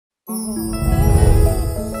That's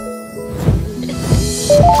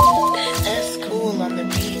cool on the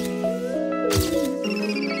beat.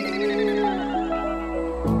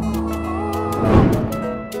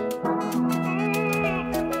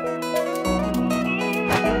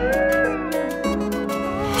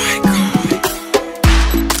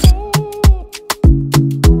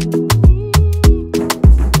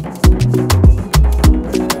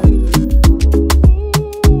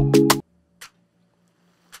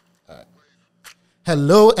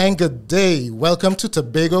 Hello and good day. Welcome to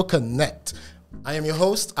TobagoConnect. I am your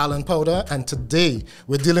host, Alan Powder, and today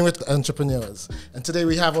we're dealing with entrepreneurs. And today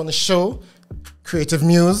we have on the show, creative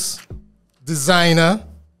muse, designer,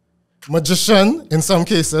 magician in some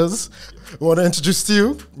cases. I want to introduce to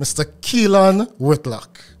you Mr. Keylon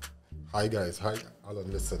Whitlock. Hi guys, hi Alan,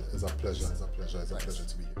 listen, it's a pleasure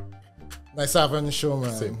to be here. Nice to have you on the show,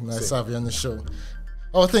 man. Same. To have you on the show.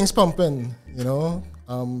 How are things pumping, you know?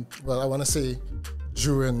 Well, I want to say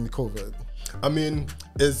during COVID. I mean,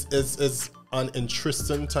 it's an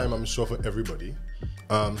interesting time, I'm sure, for everybody.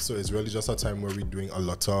 So it's really just a time where we're doing a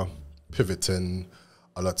lot of pivoting,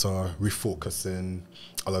 a lot of refocusing,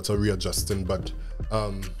 a lot of readjusting, but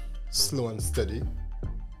slow and steady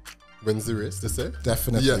wins the race, they say.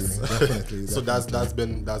 Definitely. Yes. Definitely. So that's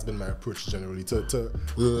been my approach generally to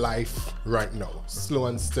life right now. Slow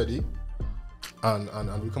and steady.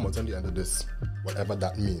 And we come out on the end of this, whatever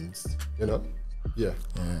that means, you know? Yeah.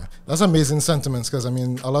 That's amazing sentiments, because I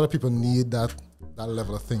mean, a lot of people need that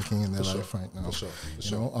level of thinking in their life right now. For sure.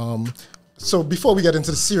 Know? So before we get into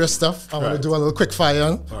the serious stuff, I want to do a little quick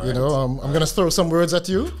fire. You know, I'm going to throw some words at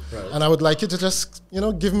you, and I would like you to just, you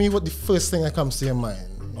know, give me what the first thing that comes to your mind.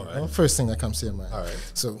 You know? First thing that comes to your mind. All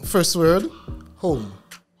right. So first word, home.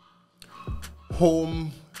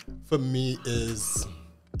 Home for me is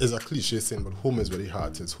a cliche saying, but home is where the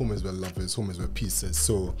heart is. Home is where love is. Home is where peace is.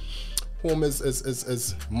 So home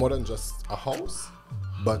is more than just a house,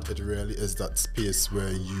 but it really is that space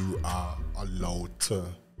where you are allowed to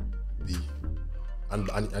be. And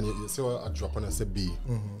you see what I drop when I say be.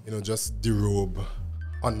 You know, just derobe,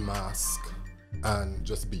 unmask, and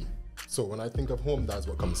just be. So when I think of home, that's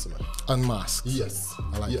what comes to mind. Unmasked. Yes.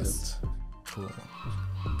 I like yes. it. Cool.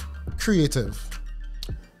 Creative.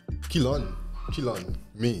 Keylon,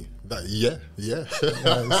 me. That yeah.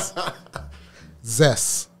 Nice.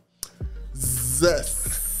 Zest.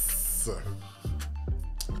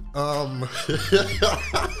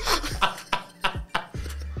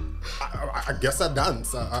 I guess I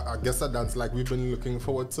dance. I guess I dance. Like, we've been looking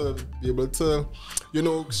forward to be able to, you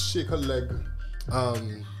know, shake a leg.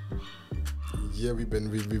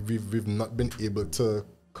 We've not been able to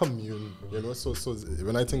commune, you know. So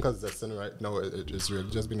when I think of zesting right now, it's really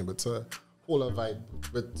just being able to hold a vibe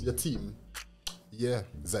with your team. Yeah,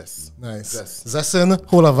 zest. Nice. Zesting,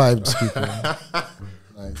 hold a vibes, people.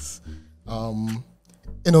 Nice.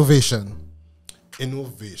 Innovation.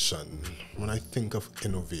 When I think of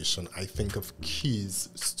innovation, I think of Keys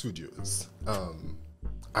Studios.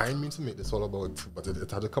 I didn't mean to make this all about, but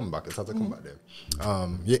it had to come back. It had to come back there.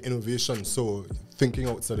 Innovation. So thinking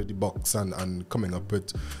outside of the box and coming up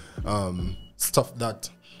with stuff that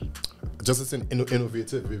just as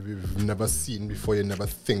innovative we've never seen before. You never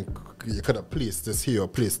think you could have placed this here or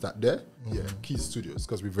placed that there. Yeah, Keys Studios,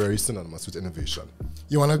 because we're very synonymous with innovation.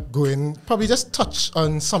 You want to go in, probably just touch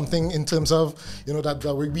on something in terms of, you know, that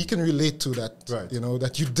we can relate to, that, you know,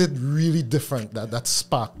 that you did really different, that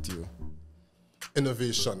sparked you.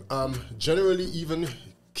 Innovation. Generally, even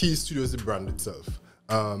Keys Studios, the brand itself,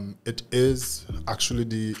 it is actually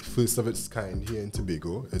the first of its kind here in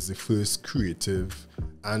Tobago. It's the first creative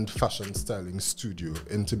and fashion styling studio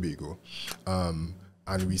in Tobago.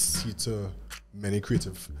 And we see to many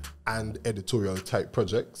creative and editorial type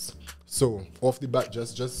projects. So off the bat,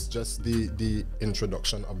 just the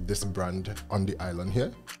introduction of this brand on the island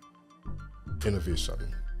here.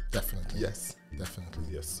 Innovation. Definitely. Yes. Definitely.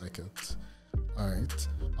 Yes. Like it. All right.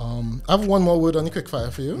 I have one more word on the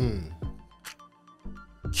quickfire for you.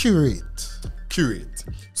 Curate.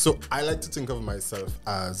 So I like to think of myself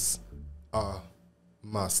as a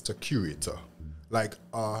master curator. Like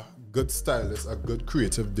a good stylist, a good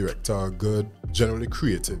creative director, a good generally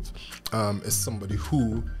creative is somebody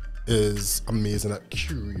who is amazing at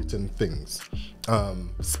curating things.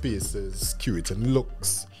 Spaces, curating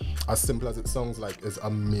looks. As simple as it sounds like, is a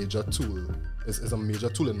major tool. Is a major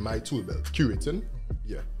tool in my tool belt. Curating,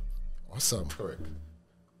 yeah. Awesome. Correct.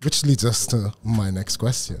 Which leads us to my next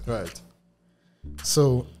question. Right.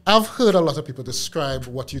 So I've heard a lot of people describe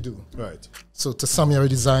what you do. Right. So to some you're a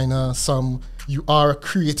designer, some you are a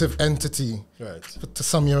creative entity. Right. But to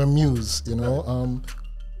some you're a muse, you know.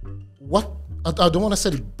 Right. I don't want to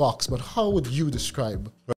say the box, but how would you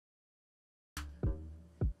describe?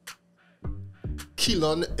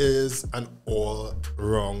 Keylon is an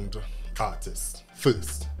all-round artist,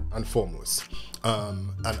 first and foremost.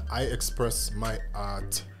 And I express my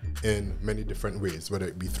art in many different ways, whether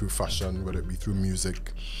it be through fashion, whether it be through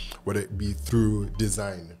music, whether it be through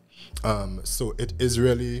design. So it is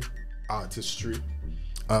really artistry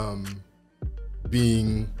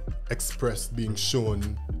being expressed, being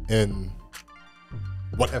shown in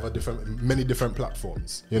many different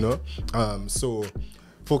platforms, you know? So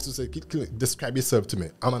folks will say, describe yourself to me.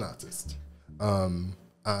 I'm an artist. And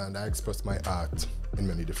I express my art in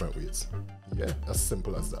many different ways. Yeah, as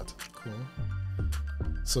simple as that. Cool.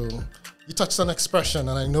 So you touched on expression,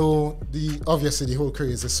 and I know obviously the whole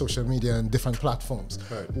craze is social media and different platforms.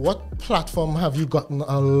 Right. What platform have you gotten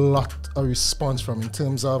a lot of response from in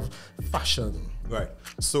terms of fashion? Right.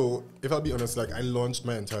 So if I'll be honest, like I launched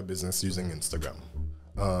my entire business using Instagram.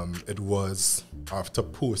 It was after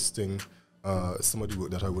posting some of the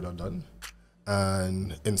work that I would have done,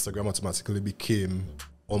 and Instagram automatically became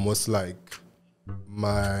almost like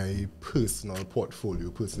my personal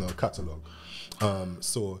portfolio, personal catalog.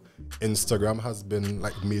 So Instagram has been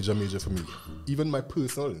like major for me. Even my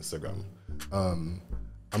personal Instagram.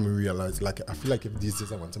 I'm realized, like, I feel like if these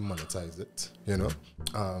days I want to monetize it, you know,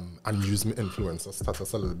 and use my influencer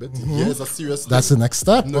status a little bit. Yeah, it's a serious thing. That's the next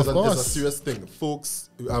step, no, of course. It's a serious thing. Folks,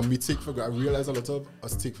 we take for granted, I realize a lot of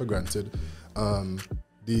us take for granted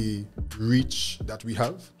the reach that we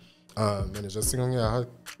have. And it's just saying, yeah, I have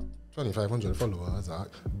 2,500 followers.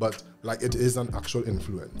 But, like, it is an actual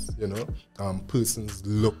influence, you know. Persons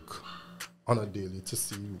look on a daily to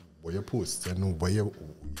see where you're posting, where you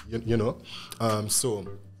know. So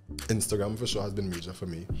Instagram for sure has been major for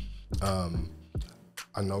me. I'm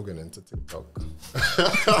now getting into TikTok.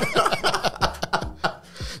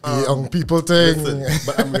 The young people thing. Listen,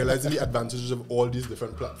 but I'm realizing the advantages of all these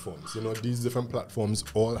different platforms. You know, these different platforms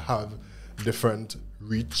all have different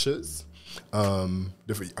reaches, and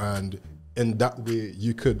in that way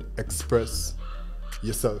you could express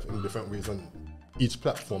yourself in different ways on each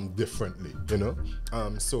platform differently, you know.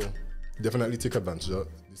 So definitely take advantage of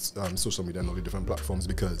this, social media and all the different platforms,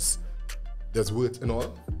 because there's worth in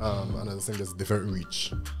all, and I think there's different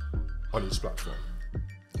reach on each platform.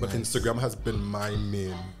 But nice. Instagram has been my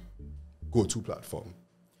main go-to platform.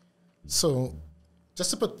 So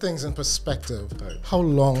just to put things in perspective, right. How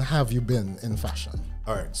long have you been in fashion?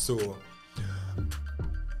 All right, so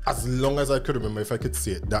as long as I could remember, if I could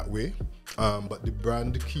say it that way. But the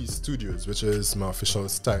brand Key Studios, which is my official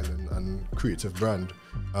styling and creative brand,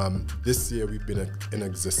 this year we've been in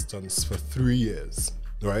existence for 3 years,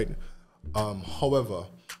 right? However,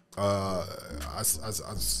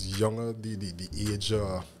 as younger, the age,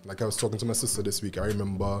 like I was talking to my sister this week, I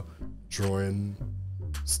remember drawing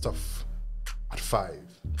stuff at 5.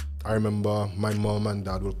 I remember my mom and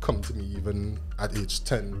dad will come to me even at age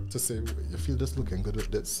 10 to say, you feel this looking good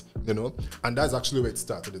with this, you know? And that's actually where it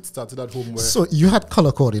started. It started at home where... So you had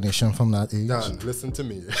color coordination from that age? Dan, listen to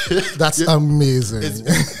me. That's amazing.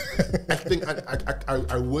 I think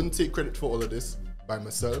I wouldn't take credit for all of this by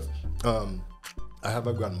myself. I have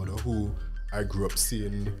a grandmother who I grew up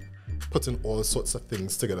seeing putting all sorts of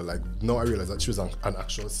things together. Like, now I realize that she was an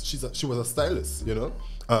actual... She was a stylist, you know?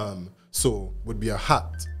 So would be a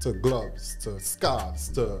hat to gloves to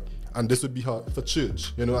scarves and this would be her for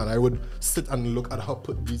church, you know, and I would sit and look at her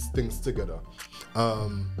put these things together.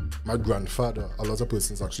 My grandfather, a lot of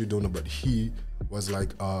persons actually don't know, but he was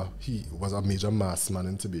a major mass man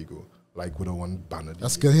in Tobago, like with a one banner.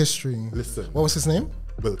 That's good history. Listen. What was his name?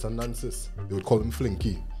 Wilton Nancis. They would call him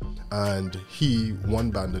Flinky. And he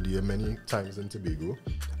won band of the year many times in Tobago.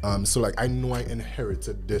 So like I know I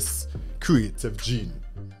inherited this creative gene,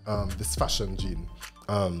 this fashion gene.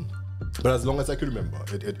 But as long as I could remember,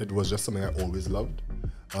 it was just something I always loved.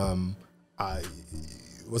 I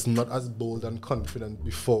was not as bold and confident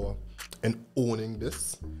before in owning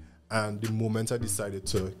this. And the moment I decided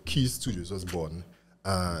to, Key Studios was born.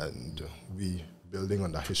 And we building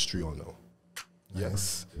on that history all now.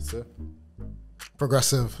 Yes. Yes, sir.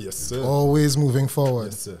 Progressive. Yes, sir. Always moving forward.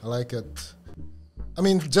 Yes, sir. I like it. I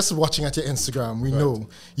mean, just watching at your Instagram, we know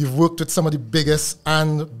you've worked with some of the biggest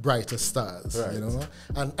and brightest stars, you know?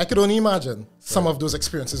 And I could only imagine some of those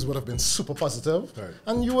experiences would have been super positive,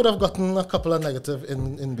 and you would have gotten a couple of negative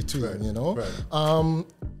in between, you know?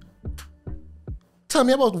 Tell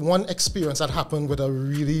me about one experience that happened with a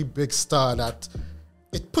really big star that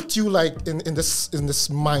it put you like in this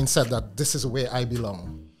mindset that this is where I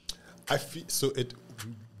belong. I feel so it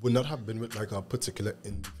would not have been with like a particular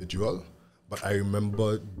individual, but I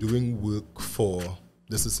remember doing work for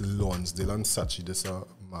this is Lonsdale and Saatchi. This is a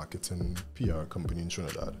marketing PR company in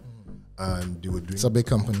Trinidad, and they were doing. It's a big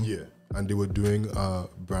company. Yeah, and they were doing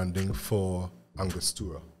branding for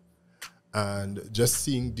Angostura, and just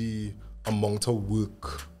seeing the amount of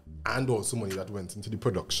work and also money that went into the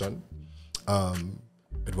production.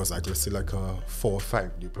 It was like, let's say, like a 4 or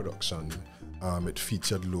 5 day production. It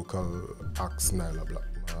featured local acts, Nyla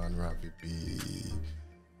Blackman, Ravi B,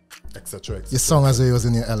 etc. Your song as it was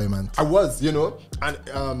in your element. I was, you know, and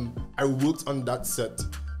I worked on that set,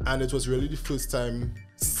 and it was really the first time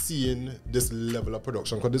seeing this level of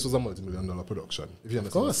production, because this was a multi-million-dollar production, if you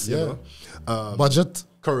understand. Of course, you yeah. know? Budget.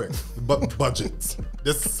 Correct, but budget.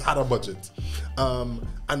 This had a budget,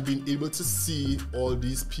 and being able to see all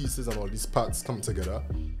these pieces and all these parts come together,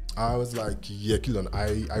 I was like, yeah, Keylon,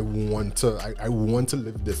 I want to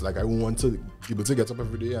live this. Like, I want to be able to get up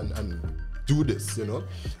every day and do this, you know.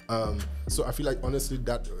 So I feel like, honestly,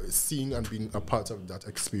 that seeing and being a part of that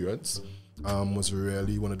experience was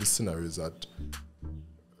really one of the scenarios that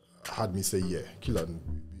had me say, yeah, Keylon,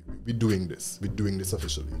 we're doing this. We're doing this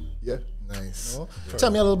officially. Yeah. Nice. You know?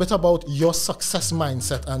 Tell me a little bit about your success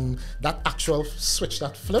mindset and that actual switch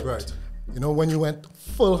that flipped. Right. You know, when you went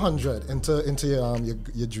full 100 into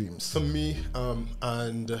your dreams. For me,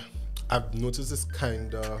 and I've noticed this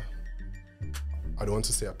kind of, I don't want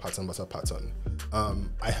to say a pattern, but a pattern.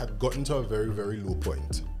 I had gotten to a very, very low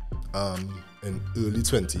point in early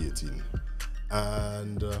 2018.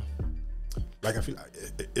 And like, I feel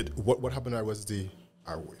like what happened, I would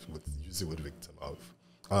use the word victim of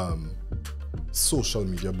social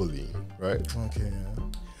media bullying, right? Okay, yeah.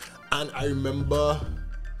 And I remember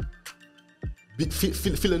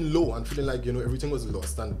feeling low and feeling like, you know, everything was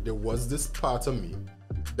lost. And there was this part of me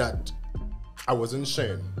that I wasn't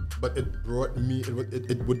sharing, but it brought me,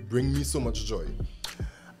 it would bring me so much joy. And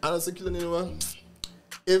I was thinking, you know what,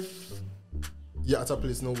 if you're at a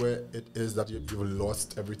place now where it is that you've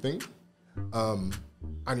lost everything, and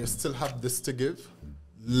you still have this to give,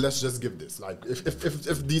 let's just give this. Like,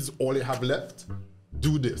 if these all you have left,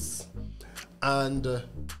 do this. And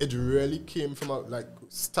it really came from like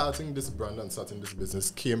starting this brand and starting this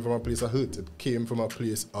business came from a place of hurt. It came from a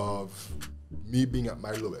place of me being at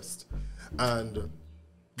my lowest, and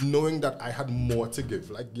knowing that I had more to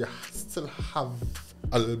give. Like, you still have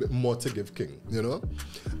a little bit more to give, King, you know?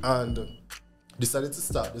 And decided to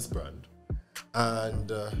start this brand,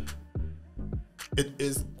 and it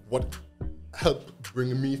is what helped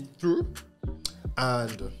bring me through.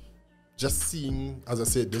 And just seeing, as I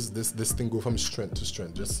said, this thing go from strength to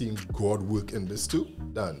strength, just seeing God work in this too,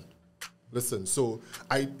 Dan. Listen, so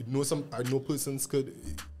I know persons could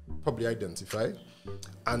probably identify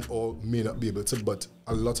and or may not be able to, but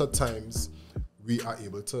a lot of times we are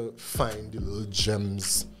able to find the little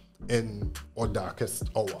gems in our darkest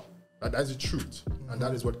hour. That's the truth. And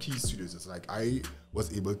that is what Key Studios is. Like, I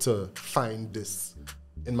was able to find this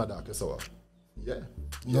in my darkest hour. Yeah.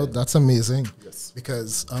 No, that's amazing. Yes.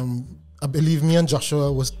 Because I believe me and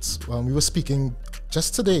Joshua we were speaking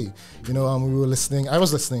just today. You know, we were listening. I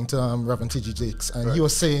was listening to Reverend T.G. Jakes, and he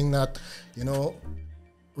was saying that, you know,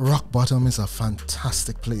 rock bottom is a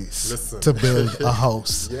fantastic place to build a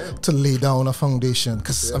house, to lay down a foundation.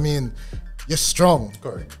 Because I mean, you're strong.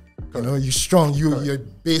 Correct. You know, you're strong. You're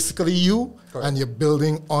basically you, and you're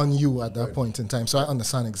building on you at that point in time. So I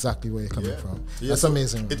understand exactly where you're coming from. That's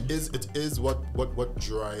amazing. It is what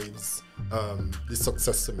drives the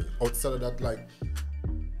success to me. Outside of that, like,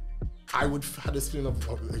 I would have this feeling of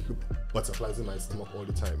like butterflies in my stomach all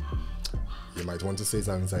the time. You might want to say it's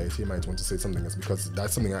anxiety. You might want to say something else, because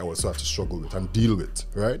that's something I also have to struggle with and deal with,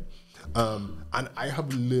 right? And I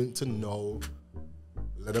have learned to now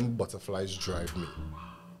let them butterflies drive me.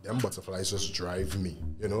 Them butterflies just drive me,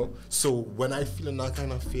 you know? So when I feel in that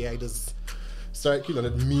kind of fear, I just start killing.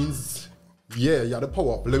 It means, yeah, you have the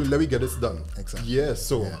power up. Let me get this done. Exactly. Yeah,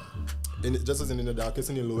 so just as in the darkest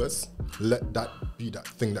and the lowest, let that be that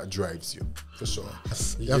thing that drives you, for sure.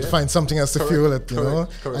 You have to find something else to fuel it, you know?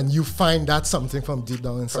 And you find that something from deep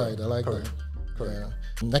down inside. I like that. Correct.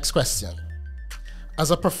 Yeah. Next question. As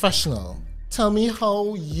a professional, tell me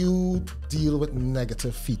how you deal with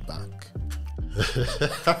negative feedback.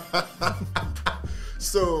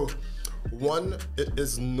 So, one, it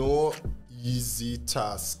is no easy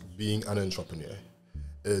task being an entrepreneur.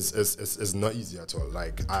 It's not easy at all.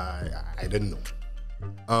 Like, I didn't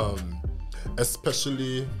know.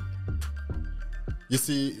 Especially, you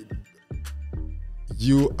see,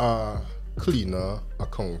 you are cleaner,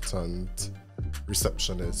 accountant,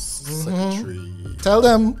 receptionist, secretary. Tell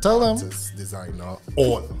them. Artist, designer,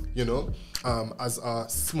 all, you know. As a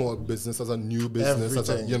small business, as a new business,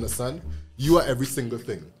 you understand? You are every single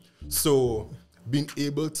thing. So being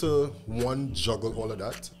able to juggle all of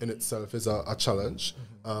that in itself is a challenge.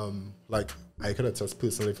 Like I could attest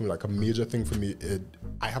personally from like a major thing for me,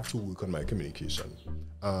 I have to work on my communication.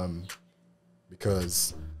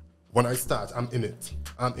 Because when I start, I'm in it,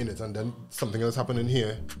 and then something else happening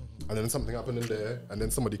here, and then something happening there, and then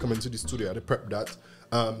somebody come into the studio, I had to prep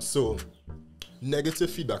that. So negative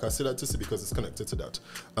feedback, I say that to say because it's connected to that.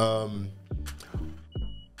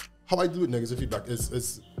 How I deal with negative feedback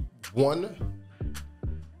is one,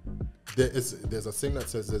 there's a saying that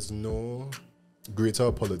says there's no greater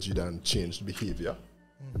apology than changed behavior.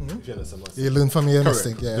 If you understand what I'm saying. You learn from your Correct.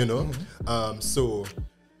 mistake, yeah. You know? So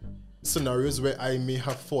scenarios where I may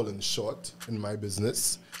have fallen short in my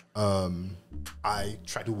business, I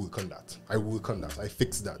try to work on that. I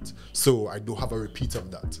fix that. So I don't have a repeat of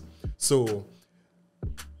that. So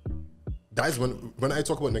that is when I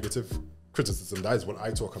talk about negative criticism, that is what I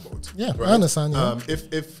talk about. Yeah, right? I understand. Yeah.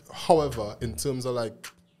 If however, in terms of like,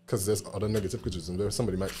 because there's other negative criticism where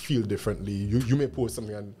somebody might feel differently. You may post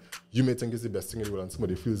something and you may think it's the best thing in the world and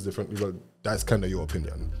somebody feels differently. Well, that's kind of your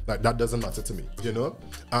opinion. Like, that doesn't matter to me, you know?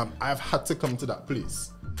 I've had to come to that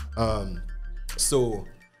place.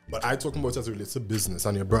 But I talk about it as it relates to business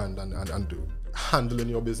and your brand and handling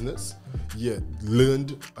your business. Yeah,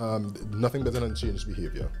 learned nothing better than changed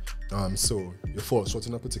behavior. So you fall short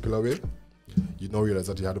in a particular way. You now realize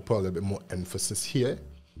that you had to put a little bit more emphasis here.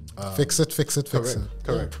 Fix it.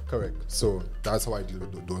 Correct. So that's how I deal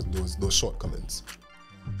with those shortcomings.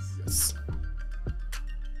 Yes.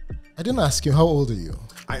 I didn't ask you, how old are you?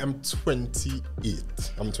 I am 28.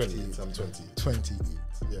 I'm 28. 28.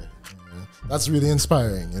 Yeah. That's really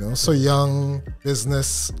inspiring, you know. So young,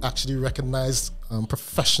 business, actually recognized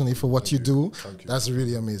professionally for what you do. Thank you. That's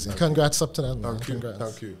really amazing. Congrats up to that, man.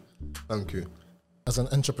 Thank you. As an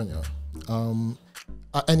entrepreneur,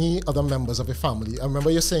 are any other members of your family? I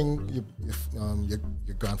remember you saying your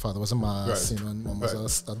grandfather was a master, you know, and mom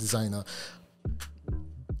was a designer.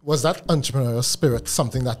 Was that entrepreneurial spirit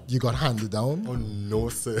something that you got handed down? Oh no,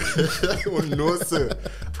 sir.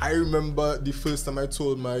 I remember the first time I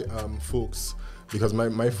told my folks, because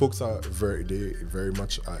my folks are very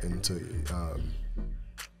much into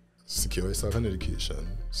secure yourself an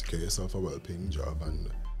education, secure yourself a well-paying job, and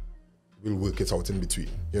we'll work it out in between,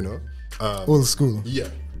 you know? Old school. Yeah.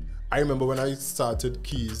 I remember when I started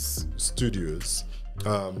Keys Studios,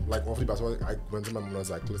 like off the bat, I went to my mom and I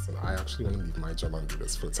was like, listen, I actually want to leave my job and do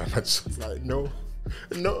this full time. And she was like, no.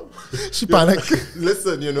 She panicked.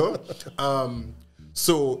 Listen, you know.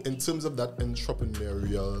 So in terms of that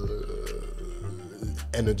entrepreneurial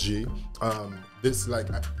energy, this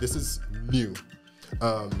is new.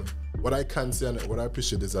 What I can say and what I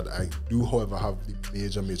appreciate is that I do, however, have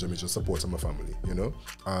the major support of my family, you know.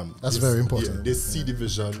 That's very important. Yeah, they see the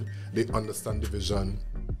vision, they understand the vision.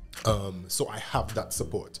 So I have that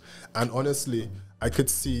support. And honestly, I could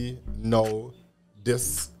see now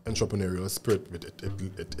this entrepreneurial spirit with it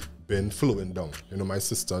been flowing down. You know, my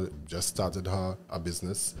sister just started a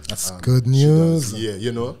business. That's good news. Yeah,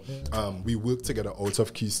 you know. We work together out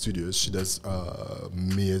of Key Studios. She does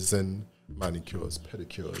amazing manicures,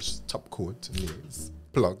 pedicures, top coat, nails.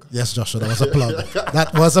 Plug. Yes, Joshua, that was a plug.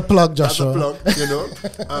 That was a plug, Joshua. That's a plug, you know.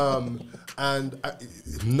 And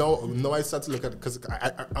now I start to look at it because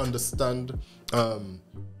I understand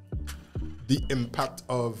the impact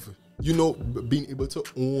of, you know, being able to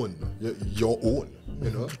own your own,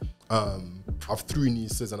 you know. I have 3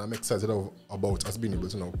 nieces and I'm excited about us being able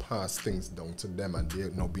to now pass things down to them and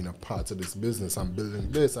they're now being a part of this business and building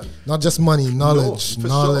this. And not just money, knowledge.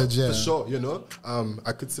 For sure, you know.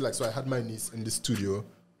 I could see, like, so I had my niece in the studio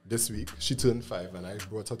this week. She turned 5 and I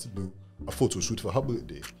brought her to do a photo shoot for her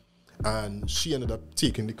birthday. And she ended up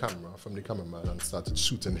taking the camera from the cameraman and started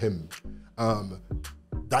shooting him.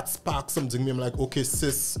 That sparked something in me. I'm like, okay,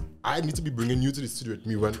 sis, I need to be bringing you to the studio with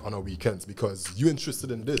me on our weekends because you're interested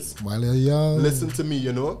in this. While you're young. Listen to me,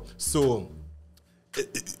 you know? So,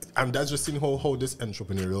 and that's just seeing how this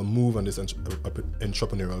entrepreneurial move and this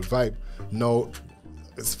entrepreneurial vibe now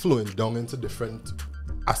is flowing down into different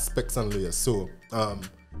aspects and layers. So,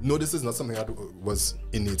 no, this is not something that was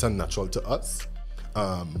innate and natural to us,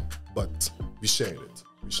 but we're sharing it.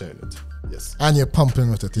 Yes. And you're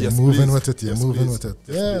pumping with it. You're moving with it. You're moving with it.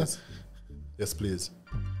 Yes, please.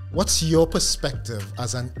 What's your perspective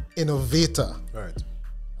as an innovator? Right.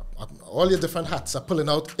 All your different hats are pulling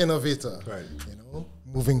out innovator. Right. You know,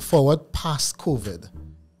 moving forward past COVID.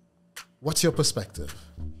 What's your perspective?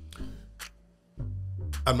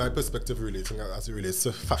 And my perspective relating as it relates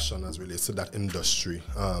to fashion, as it relates to that industry.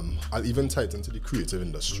 I'll even tie it into the creative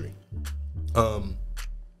industry.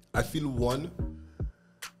 I feel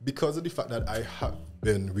because of the fact that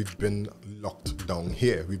we've been locked down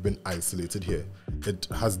here, we've been isolated here, it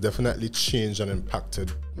has definitely changed and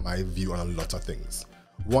impacted my view on a lot of things.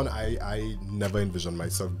 One, I never envisioned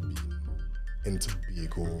myself being in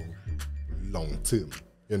Tobago long term,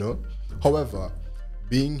 you know? However,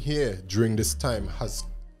 being here during this time has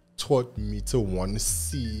taught me to, one,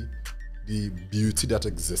 see the beauty that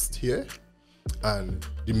exists here and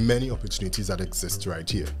the many opportunities that exist right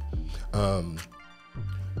here.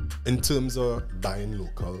 In terms of buying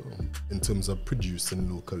local, in terms of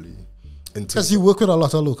producing locally. Because you work with a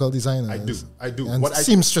lot of local designers. I do. And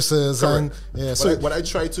seamstresses. Correct. And, yeah, so what I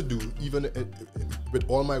try to do, even with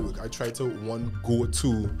all my work, I try to, one, go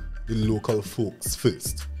to the local folks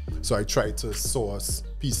first. So I try to source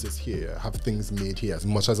pieces here, have things made here as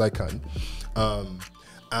much as I can.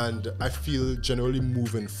 And I feel generally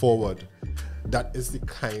moving forward, that is the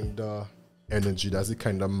kind of energy, that's the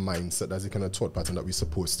kind of mindset, that's the kind of thought pattern that we're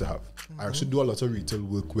supposed to have. I actually do a lot of retail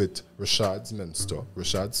work with Rashad's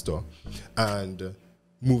store. And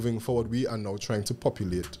moving forward, we are now trying to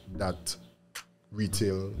populate that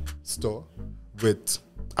retail store with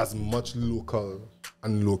as much local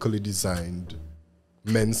and locally designed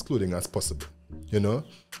men's clothing as possible, you know?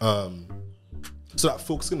 So that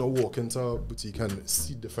folks can now walk into a boutique and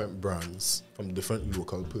see different brands from different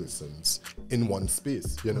local persons in one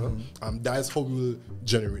space, you know? That is how we will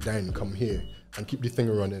generate the income here and keep the thing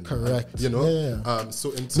running. Correct. You know? Yeah.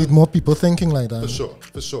 So need more people thinking like that.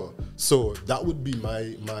 For sure. So that would be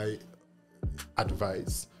my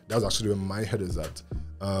advice. That's actually where my head is at.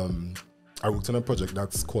 I worked on a project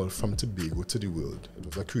that's called From Tobago to the World. It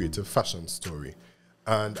was a creative fashion story.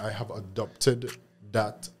 And I have adopted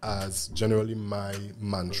that as generally my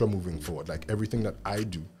mantra moving forward. Like everything that I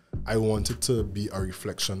do, I want it to be a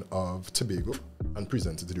reflection of Tobago and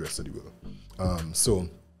present it to the rest of the world. So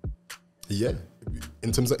yeah,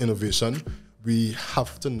 in terms of innovation, we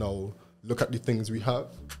have to now look at the things we have,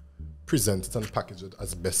 present it and package it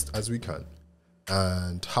as best as we can,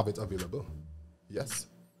 and have it available. Yes.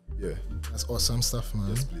 Yeah. That's awesome stuff, man.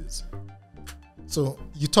 Yes, please. So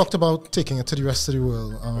you talked about taking it to the rest of the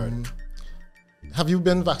world. Right. Have you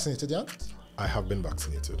been vaccinated yet? I have been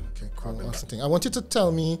vaccinated. Okay, cool. That's the thing. I want you to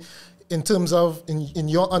tell me, in terms of, in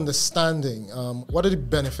your understanding, what are the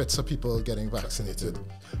benefits of people getting vaccinated?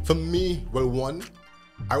 For me, well, one,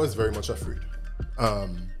 I was very much afraid.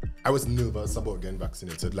 I was nervous about getting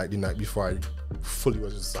vaccinated. Like the night before, I fully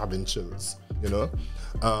was just having chills, you know?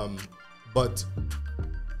 But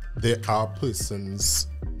there are persons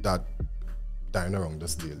that dying around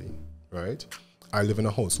us daily, right? I live in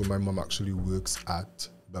a house where my mom actually works at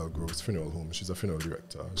Belgrove's funeral home. She's a funeral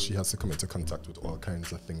director. She has to come into contact with all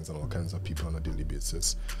kinds of things and all kinds of people on a daily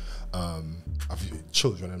basis. I've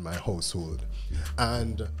children in my household.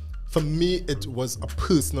 And for me, it was a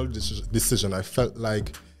personal decision. I felt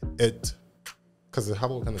like it, because they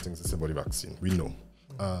have all kinds of things to say about the vaccine, we know.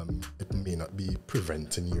 It may not be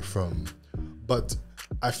preventing you from, but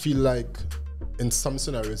I feel like in some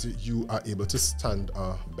scenarios, you are able to stand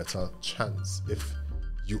a better chance if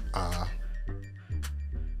you are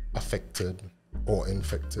affected or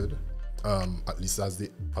infected, at least that's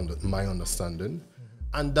my understanding.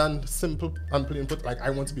 And then simple and plain put, like, I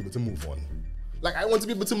want to be able to move on. Like, I want to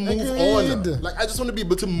be able to move on. Like, I just want to be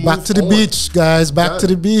able to move on. Back to the beach, guys. Back to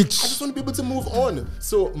the beach. I just want to be able to move on.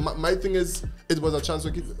 So my thing is, it was a chance.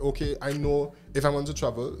 Okay, I know if I want to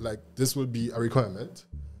travel, like, this will be a requirement.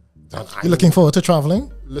 You're looking forward to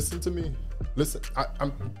traveling? Listen to me. Listen,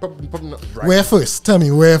 I'm probably not right. Where first? Tell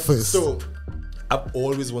me, where first? So, I've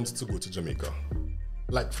always wanted to go to Jamaica.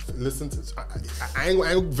 Like, listen to, I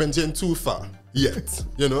ain't venturing too far yet,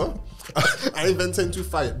 you know? I ain't venturing too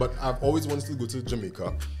far yet, but I've always wanted to go to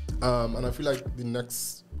Jamaica. And I feel like the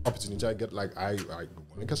next opportunity I get, like, I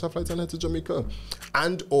want to catch a flight and head to Jamaica.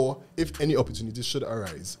 And or if any opportunity should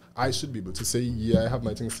arise, I should be able to say, yeah, I have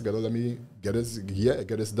my things together, let me get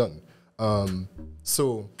this done.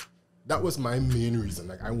 So that was my main reason.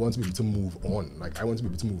 Like, I want to be able to move on.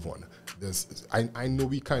 I know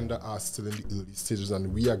we kind of are still in the early stages,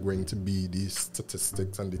 and we are going to be the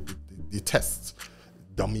statistics and the tests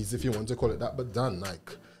dummies, if you want to call it that. But then,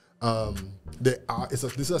 like, this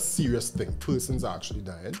is a serious thing. Persons are actually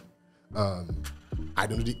dying. I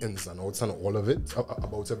don't know the ins and outs and all of it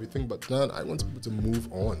about everything, but then I want to be able to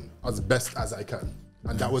move on as best as I can,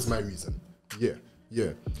 and that was my reason. Yeah.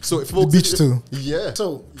 So if the beach too. Yeah.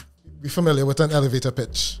 So be familiar with an elevator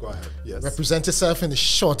pitch. Go ahead. Yes. Represent yourself in the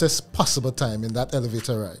shortest possible time in that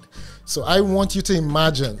elevator ride. So I want you to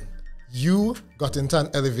imagine you got into an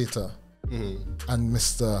elevator and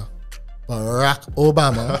Mr. Barack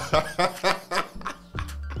Obama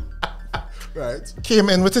Right. came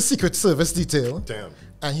in with a Secret Service detail. Damn.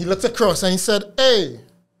 And he looked across and he said, "Hey,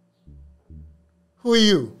 who are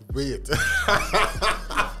you?" Wait.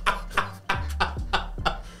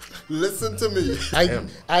 Listen to me.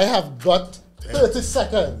 I have got 30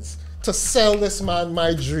 seconds to sell this man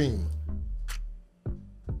my dream.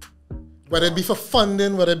 Whether it be for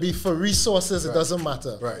funding, whether it be for resources, it doesn't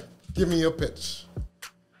matter. Right. Give me your pitch.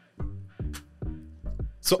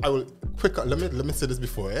 So I will quicker. Let me say this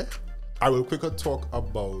before. I will quicker talk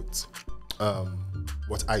about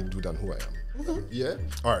what I do than who I am. Mm-hmm. Yeah.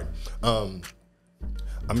 All right.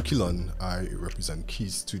 I'm Keylon. I represent Key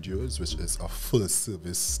Studios, which is a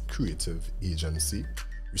full-service creative agency.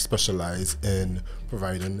 We specialize in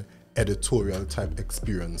providing editorial-type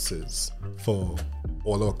experiences for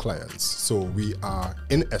all our clients. So we are,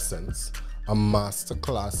 in essence, a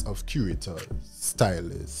masterclass of curators,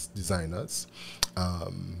 stylists, designers.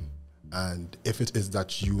 And if it is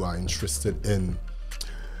that you are interested in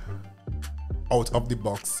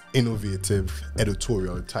out-of-the-box, innovative,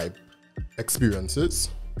 editorial-type experiences,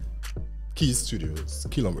 Key Studios,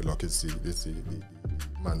 Keylon Whitlock is the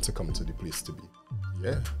man to come to the place to be.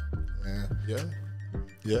 Yeah.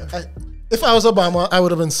 If I was Obama, I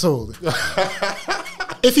would have been sold.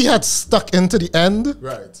 If he had stuck into the end,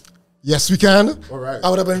 Right. yes, we can. All right. I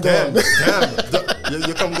would have been gone. Damn.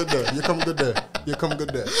 You come good there. You come good there.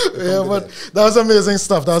 Yeah, but that was amazing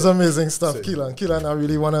stuff. Keylon, I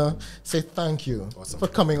really want to say thank you for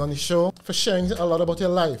coming on the show, for sharing a lot about your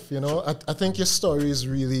life. You know, I think your story is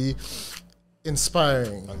really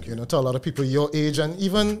inspiring, to a lot of people your age and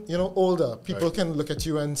even, older. People can look at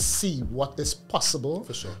you and see what is possible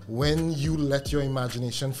For sure. when you let your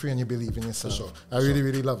imagination free and you believe in yourself. sure. I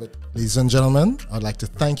really love it. Ladies and gentlemen, I'd like to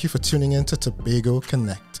thank you for tuning in to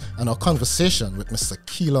TobagoConnect and our conversation with Mr.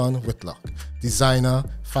 Keylon Whitlock, designer,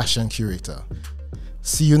 fashion curator.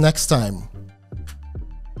 See you next time.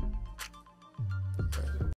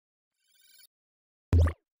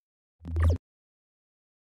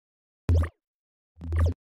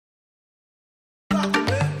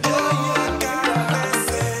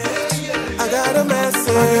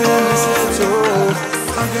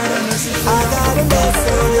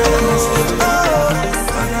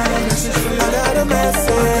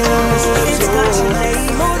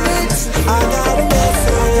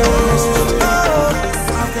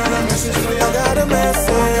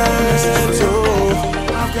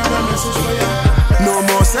 No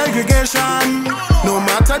more segregation, no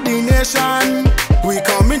matter the nation. We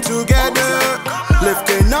coming together,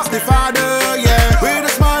 lifting up the Father, yeah. With a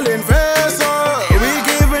smiling face, we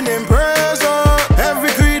giving him praise,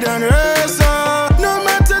 every creed and race, no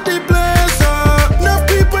matter the place, enough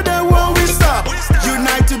people that won't we stop.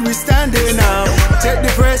 United we standing up, take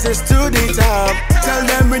the praises to the top. Tell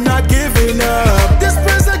them we're not giving up. This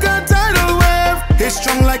praise like a tidal wave, it's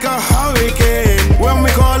strong like a hurricane. When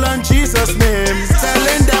we call on Jesus' name,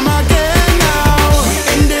 telling them again now, we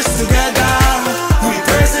in this together, we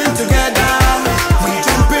praising together, we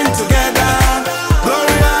jumping together,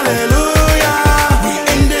 glory hallelujah. We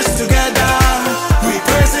in this together, we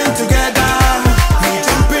praising together, we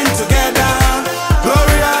jumping together,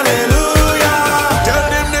 glory hallelujah. Tell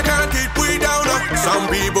them they can't keep we down. Some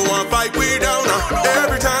people want fight we down.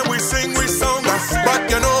 Every time we sing we song, but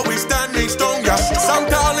you know we standing stronger. Some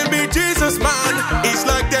calling me Jesus man, it's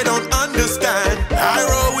like they don't understand. I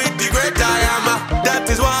roll with the great I am, that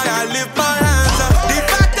is why I lift my hands. The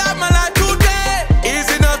fact that my life today is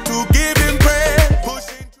enough to give him praise.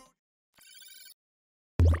 Pushing to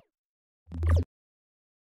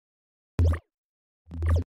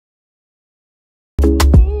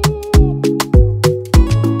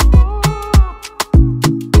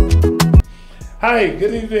Hi,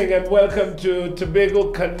 good evening and welcome to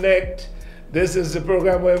Tobago Connect. This is the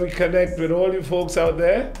program where we connect with all you folks out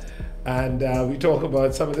there and we talk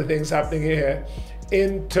about some of the things happening here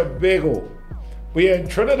in Tobago. We are in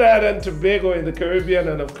Trinidad and Tobago in the Caribbean,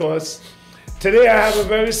 and of course, today I have a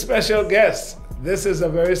very special guest. This is a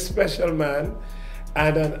very special man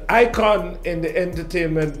and an icon in the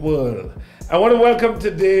entertainment world. I want to welcome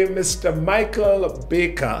today Mr.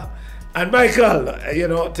 M.Baker. And Michael,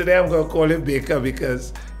 today I'm going to call him Baker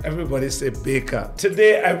because everybody say Baker.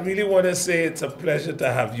 Today I really want to say it's a pleasure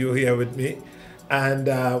to have you here with me. And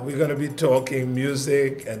we're going to be talking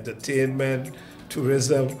music, entertainment,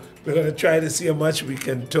 tourism. We're going to try to see how much we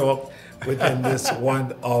can talk within this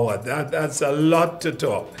 1 hour. That's a lot to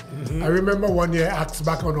talk. I remember one year acts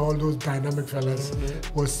back on all those dynamic fellas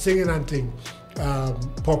was singing and thing.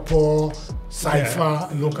 Popo, Cypher,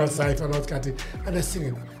 local Cypher, and all that kind of thing. And they're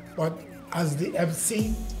singing. But as the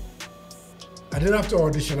MC, I didn't have to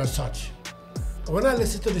audition as such. When I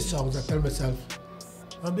listen to the songs, I tell myself,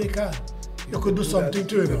 M.Baker, you could do something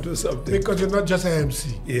too, you know, do something. because you're not just an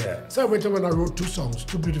MC. Yeah. So I went when I wrote 2 songs,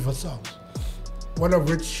 2 beautiful songs, one of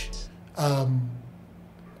which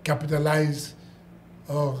capitalized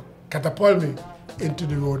or catapulted me into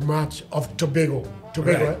the road march of Tobago.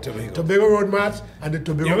 Tobago, Right, Tobago. Tobago Road March and the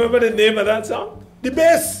Tobago. You remember the name of that song? The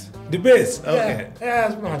bass. The bass. Okay. Yeah,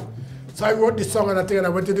 yes, man. So I wrote the song and I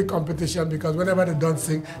went to the competition because whenever they don't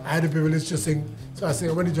sing, I had the privilege to sing. So I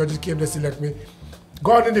sang. When the judges came, they select me.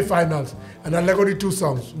 Got in the finals, and I got the 2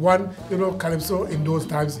 songs. One, you know, calypso in those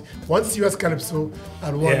times. One serious calypso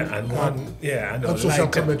and one, and social lighter.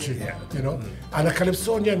 commentary. Yeah. You know, and a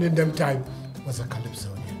calypsonian in them time was a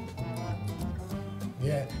calypsonian.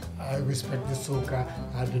 Yeah, I respect the soca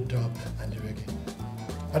and the dub and the reggae.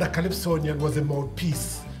 But a calypsonian was a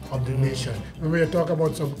mouthpiece of the nation. When we talk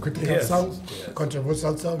about some critical songs,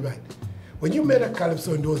 controversial songs, right? When you made a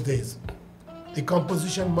calypso in those days, the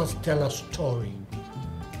composition must tell a story.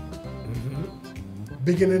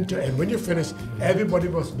 Beginning to end. When you finish, everybody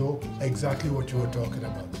must know exactly what you were talking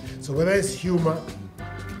about. So whether it's humor,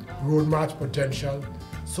 road march potential,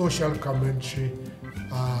 social commentary,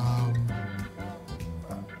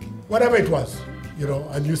 whatever it was, you know,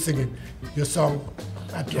 and you singing, your song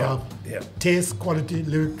had to have taste, quality,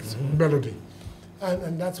 lyrics, melody.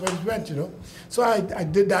 And that's where it went, you know. So I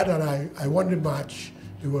did that and I won the match.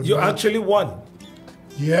 You actually won?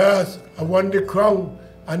 Yes, I won the crown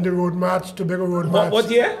and the road march, Tobago Road March. What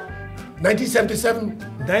year? 1977.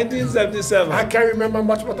 1977. I can't remember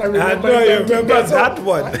much, but I remember. I know you remember that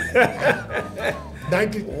one.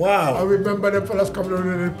 Wow. I remember the fellas coming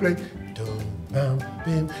over and playing. And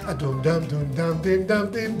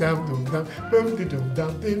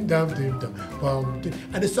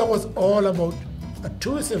the song was all about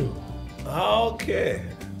tourism. Okay.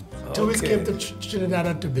 Tourists came to Trinidad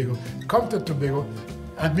and Tobago. Come to Tobago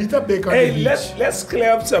and meet M.Baker. Hey, let's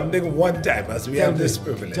clear up something one time as we have this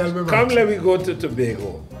privilege. Come, let me go to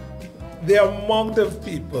Tobago. The amount of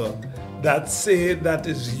people that say that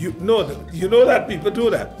is you. No, you know that people do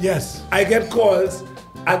that. Yes. I get calls.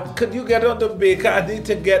 And could you get on the Baker? I need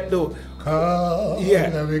to get the.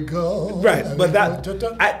 There we go. Right, but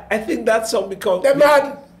I think that song becomes. They're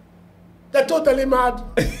mad. They're totally mad.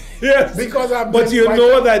 Yes. Because I'm. But you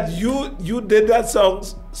know that you did that song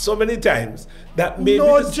so many times that maybe.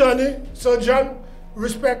 No, Johnny. So John,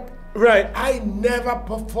 respect. Right. I never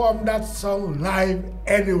performed that song live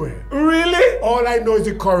anywhere. Really? All I know is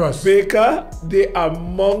the chorus. Baker, the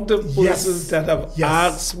amount of persons that have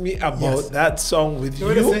asked me about that song with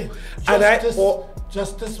you,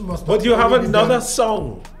 justice must. But you have another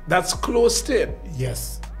song that's close to it.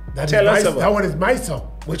 Yes. Tell us about that one is my song.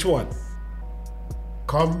 Which one?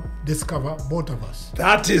 Come discover both of us.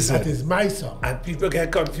 That is my song. And people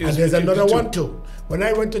get confused. And there's another one too. When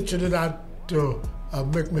I went to Trinidad to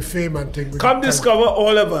make me fame and things. Come discover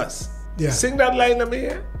all of us. Yeah. Sing that line to me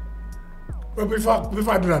here. But before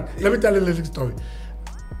I do that, let me tell you a little story.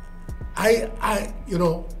 I you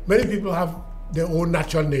know, many people have their own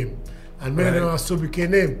natural name, and many of them have sobriquet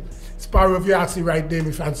name. Sparrow, if you ask the right name,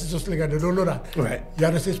 if ancestors like that, they don't know that. Right. You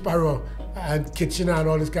have to say Sparrow and Kitchener and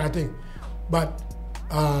all this kind of thing. But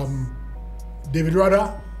David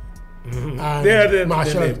Rudder and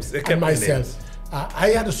Marshall and myself, I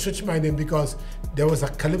had to switch my name because there was a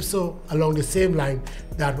calypso along the same line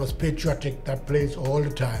that was patriotic, that plays all the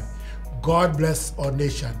time. God Bless Our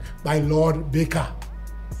Nation by Lord Baker.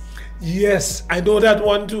 Yes, I know that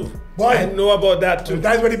one too. Boy, I know about that too.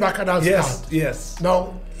 That's where the Bacchanal started. Yes.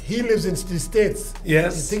 Now, he lives in the States.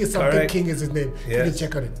 Yes. I think it's something King is his name. Yes. You can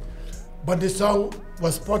check on it. But the song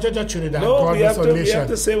was Portrait of Trinidad, No, God Bless Our Nation. we have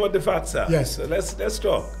to say what the facts are. Yes. So let's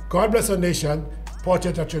talk. God Bless Our Nation,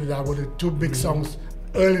 Portrait of Trinidad were the 2 big songs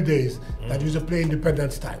early days that used to play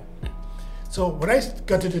Independence time. So when I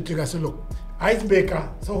got to the thing, I said, look, I'm Baker,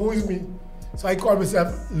 so who is me? So I called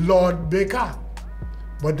myself Lord Baker.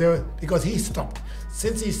 But because he stopped.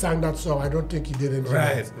 Since he sang that song, I don't think he did anything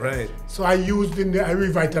else. Right. So I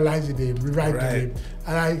revitalized the name, revived the name.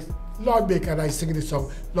 And Lord Baker, and I sing the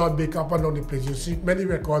song, Lord Baker, up and down the place. You see many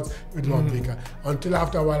records with Lord Baker. Until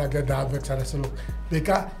after a while I get that vexed and I say, look,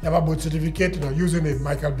 Baker, you have a birth certificate, you know, username,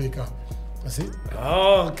 Michael Baker. You see?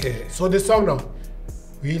 Okay. So the song now,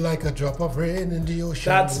 we like a drop of rain in the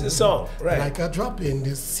ocean. That's the song, right. Like a drop in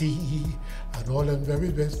the sea. And all in very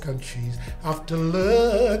best countries have to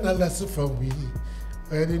learn a lesson from we.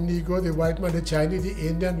 Where the Negro, the white man, the Chinese, the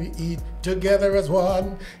Indian, we eat together as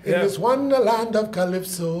one. In this wonderland of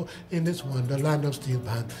Calypso, in this wonderland of steel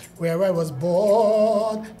band, where I was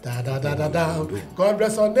born. Da da da da da. God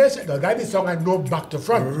Bless Our Nation. Now that is the song I know back to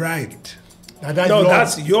front. Right. No,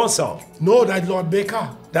 that's your song. No, that's Lord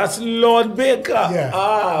Baker. That's Lord Baker. Yeah.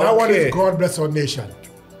 That one is God Bless Our Nation.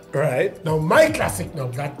 Right. Now, my classic now,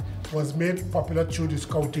 that was made popular through the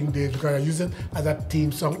scouting days because I use it as a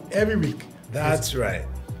theme song every week. That's right.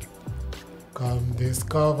 Come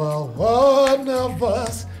discover one of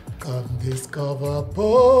us. Come discover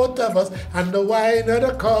both of us. And the wine of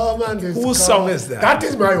the come and discover. Whose song is that? That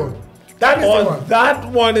is my own. That is the one. That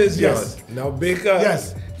one is Yes. yours. Now, Baker,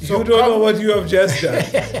 Yes. So you don't know what you have just done.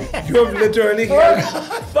 You have literally helped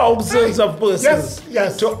thousands of persons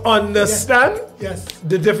to understand Yes.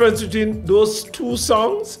 the difference between those two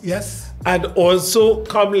songs Yes. and also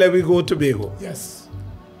Come Let Me Go Tobago. Yes.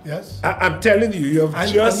 Yes. I'm telling you, you have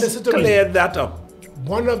And just listen to me. cleared that up.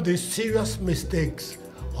 One of the serious mistakes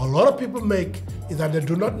a lot of people make is that they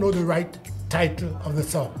do not know the right title of the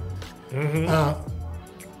song.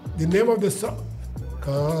 The name of the song,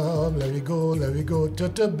 Come, let me go to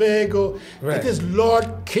Tobago. Right. It is Lord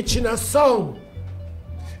Kitchener's song.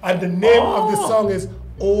 And the name of the song is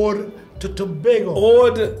Ode to Tobago.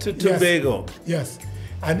 Ode to Tobago. Yes.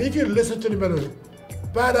 And if you listen to the melody,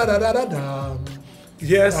 ba-da-da-da-da-dum,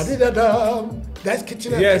 Yes. da-di-da-dum, that's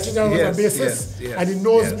Kitchener. Yes, Kitchener was yes, a bassist, yes, and he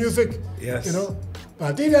knows yes, music. yes. You know,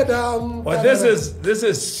 ba-di-da-dum. Well, this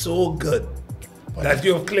is so good that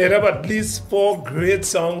you've cleared up at least 4 great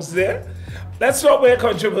songs there. Let's talk about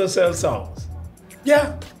controversial songs.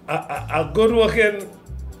 Yeah. A good working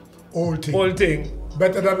Old thing. old thing.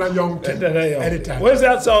 Better than a young thing. Better than a young Anytime. thing. What's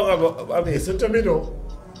that song about? I mean, Listen to me though.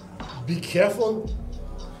 Be careful.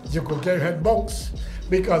 You could get your head bounce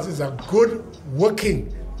because it's a good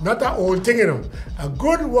working, not an old thing, you know. A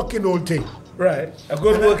good working old thing. right. A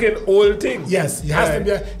good working old thing. Yes, it has to Right.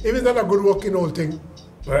 be. If it's not a good working old thing,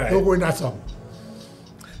 Right. don't go in that song.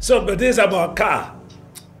 So, but this is about car.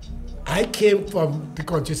 I came from the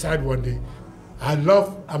countryside one day. I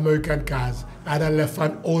love American cars. I had a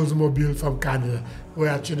left-hand Oldsmobile from Canada, where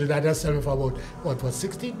actually that just sell me for about, what was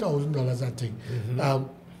 $16,000, I think.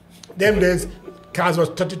 Them days, cars was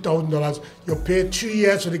 $30,000. You pay 3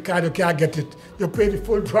 years for the car, you can't get it. You pay the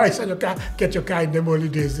full price and you can't get your car in them early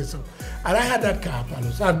days. So. And I had that car,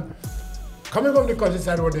 Palos. And coming from the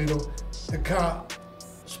countryside one day, you know, the car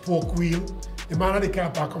spoke wheel. The man at the car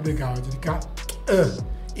parked up the garage. The car,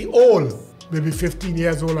 he old, maybe 15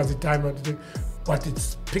 years old at the time, but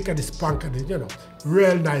it's pick and it's punk and you know,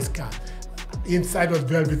 real nice car. Inside was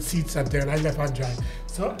velvet seats and then I left and drive.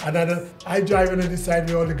 So and then I drive on the side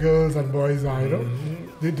where all the girls and boys are, you know.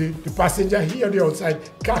 The passenger here on the outside,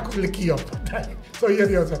 car could lick you up. So here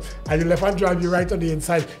on the outside. And you left and drive, you right on the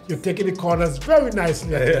inside, you're taking the corners very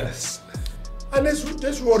nicely. Yes. And this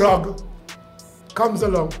roadhog comes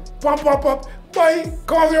along, pop, boy,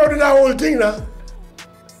 come out of that whole thing now.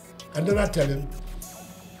 And then I tell him,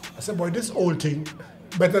 I said, boy, this old thing,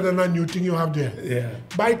 better than a new thing you have there. Yeah.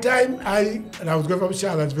 By the time I was going from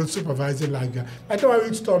Charlottesville supervising like that, by the time I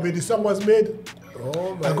reached Torbay, the song was made.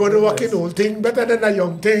 Oh my I go to work in old thing, better than a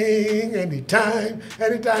young thing, anytime. I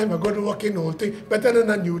go to work in old thing, better than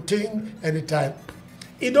a new thing, anytime.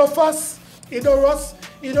 He don't fuss, he don't rust,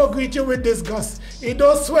 he don't greet you with disgust, he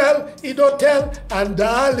don't swell, he don't tell, and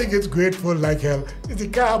darling, it's grateful like hell. It's a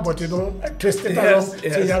car, but you don't twist it around, so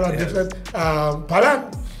you have a different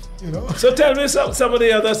pattern, you know. So tell me some of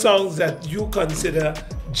the other songs that you consider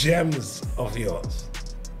gems of yours.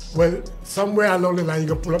 Well, somewhere along the line, you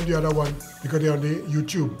can pull up the other one because they're on the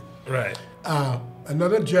YouTube. Right.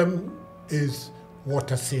 Another gem is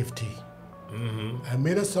water safety. I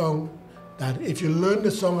made a song that if you learn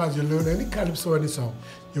the song as you learn any calypso, any song,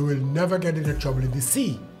 you will never get into trouble in the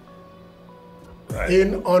sea,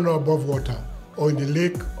 in, on or above water, or in the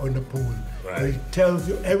lake, or in the pool. Right. It tells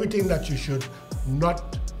you everything that you should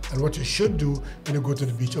not, and what you should do when you go to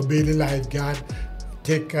the beach. Obey the lifeguard,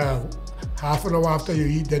 take half an hour after you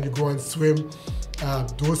eat, then you go and swim.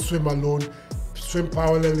 Don't swim alone. Swim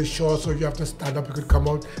parallel the shore, so you have to stand up, you could come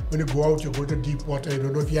out. When you go out, you go to deep water, you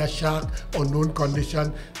don't know if you're a shark, unknown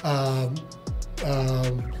condition,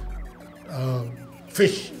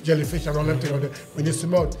 fish, jellyfish, and all that thing out there when you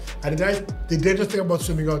swim out. And the dangerous thing about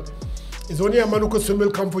swimming out is only a man who could swim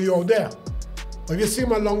will come for you out there. But if you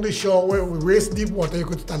swim along the shore where we waist deep water, you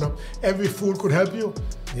could stand up. Every fool could help you.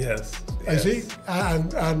 Yes. You see?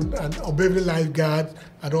 And obey the lifeguard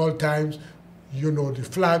at all times. You know, the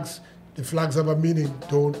flags have a meaning.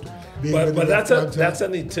 Don't be. But that's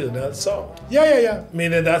an eternal song. Yeah.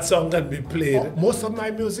 Meaning that song can be played most of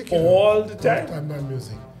my music. all the time. All my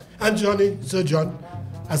music. And Sir John,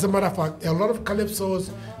 as a matter of fact, a lot of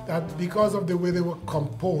calypsos that because of the way they were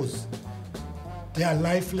composed, they are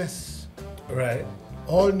lifeless. Right.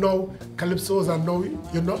 All now calypsos are no,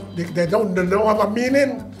 they don't have a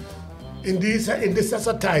meaning. in this as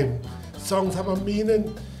a time, songs have a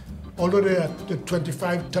meaning, although they are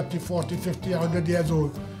 25, 30, 40, 50, 100 years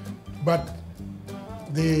old. But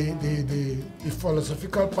the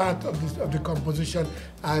philosophical part of the composition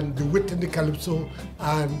and the wit in the calypso,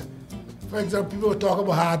 and for example, people talk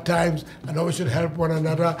about hard times and how we should help one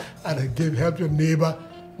another and help your neighbor.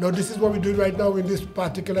 No, this is what we do right now in this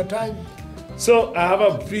particular time. So I have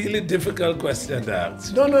a really difficult question to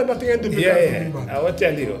ask. No, nothing difficult. Yeah, I will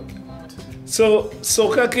tell you. So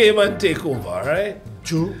soca came and take over, right?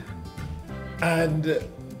 True. And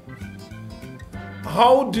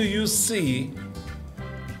how do you see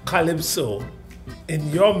calypso, in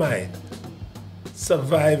your mind,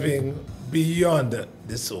 surviving beyond the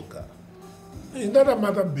soca? It's not a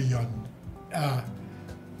matter beyond.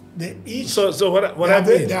 They each. So what I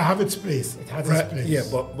mean? They have its place. It has its place. Yeah,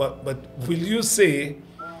 but will you say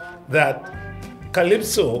that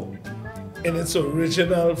calypso, in its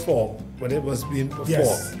original form, when it was being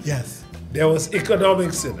performed, yes, there was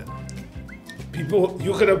economics in it. People,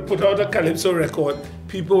 you could have put out a calypso record,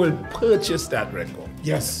 people will purchase that record.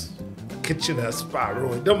 Yes. Kitchener,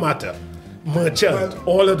 Sparrow, it don't matter. Merchant,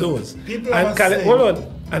 all of those. People and hold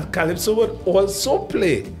on. And calypso would also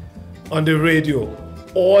play on the radio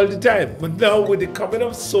all the time. But now with the coming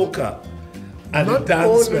of soca and not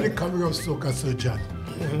dance, only the coming of soca, Sir John,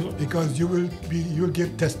 because you will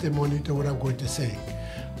give testimony to what I'm going to say.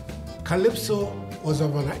 Calypso was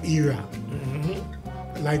of an era,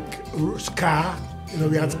 like ska. You know,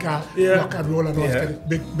 we had ska, rock and roll, and all that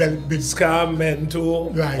big ska,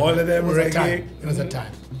 mento, right. All of them reggae. It was a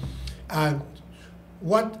time. And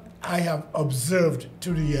what I have observed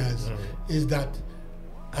through the years is that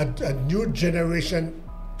a new generation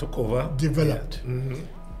took over, developed,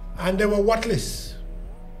 and they were whatless.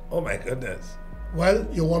 Oh my goodness! Well,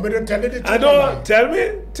 you want me to tell you the truth? I don't. Tell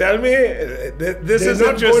me. This is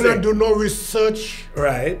not interesting. They're not going to do no research.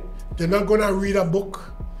 Right. They're not going to read a book.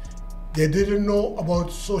 They didn't know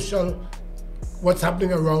about what's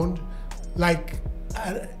happening around. Like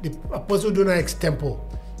a person doing an extempo,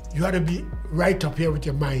 you have to be right up here with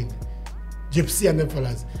your mind. Gypsy and them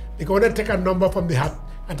fellas. Because when they take a number from the hat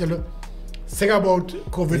and tell you, sing about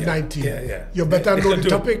COVID-19, you better know the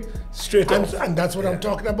topic. Straight up. And that's what I'm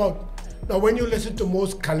talking about. Now, when you listen to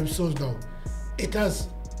most calypsos now,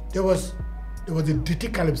 there was the ditty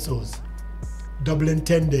calypsos, Dublin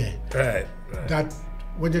 10 there. Right. That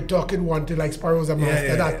when they're talking one thing, like Sparrows and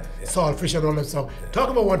Master, Saltfish and all that stuff. Talk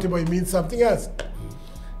about one thing, but it means something else.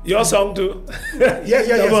 Your song too. Yes.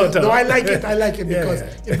 No, I like it because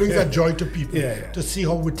it brings a joy to people to see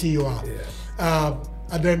how witty you are.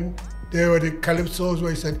 And then there were the calypsos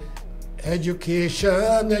where he said, education,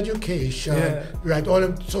 right? All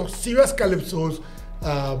them so serious calypsos,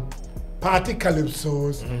 party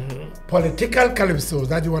calypsos, political calypsos.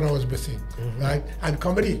 That's the one I was missing, right? And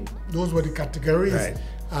comedy. Those were the categories,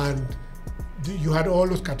 and you had all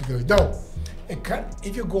those categories. Now,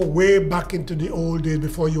 if you go way back into the old days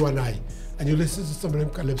before you and I, and you listen to some of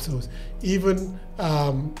them calypsos, even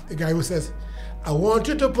the guy who says, I want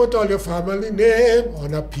you to put all your family name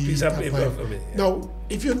on a piece of paper for me. Now,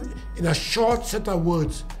 if you, in a short set of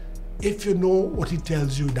words, if you know what he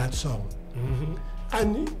tells you in that song,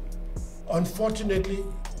 and unfortunately,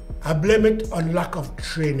 I blame it on lack of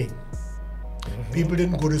training. People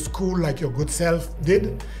didn't go to school like your good self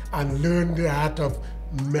did and learn the art of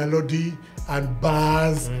melody and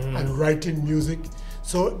bars and writing music.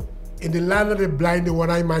 So in the land of the blind, the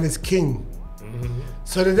one-eyed man is king.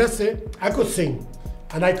 So they just say, I could sing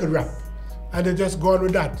and I could rap. And they just go on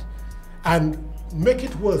with that. And make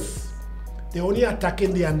it worse, they're only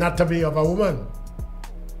attacking the anatomy of a woman.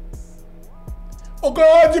 Oh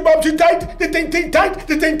God, the bum tight, the thing tight,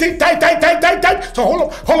 the thing tight. So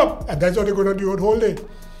hold up. And that's what they're going to do the whole day.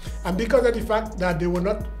 And because of the fact that they were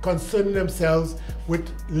not concerning themselves with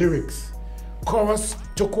lyrics, chorus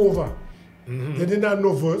took over. They didn't have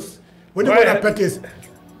no verse. When they want to pet is,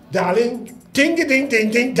 darling, ding,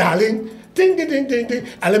 darling, ding,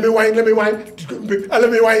 and let me whine, and let me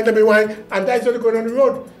whine. And that's what they're going on the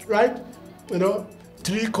road, right? You know,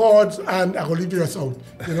 3 chords and I will leave you out,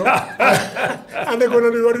 you know? And they're going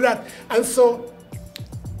on the road with that. And so,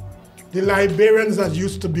 the librarians that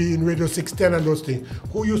used to be in Radio 610 and those things,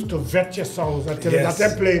 who used to vet your songs and tell you that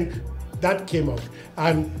they're playing, that came out.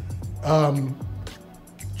 And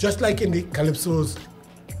just like in the Calypso's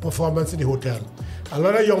performance in the hotel, a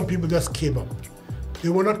lot of young people just came up. They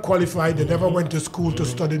were not qualified, they never went to school to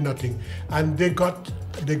study nothing. And they got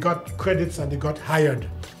credits and they got hired,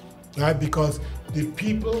 right? Because the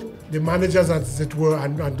people, the managers as it were,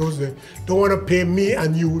 and those don't want to pay me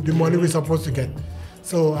and you the money we're supposed to get.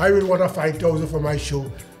 So I will want 5,000 for my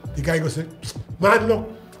show. the guy goes, man, look,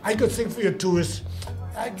 I could sing for your tourists.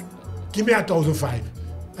 Give me 1,500.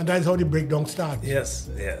 And that's how the breakdown starts. Yes,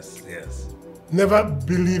 yes, yes. Never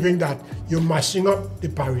believing that you're mashing up the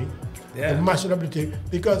parry, Yeah. you're mashing up the thing.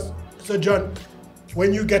 Because, so John,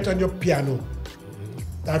 when you get on your piano,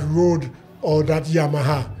 that Rode or that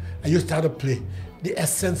Yamaha, and you start to play, the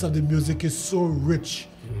essence of the music is so rich.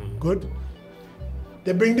 Good?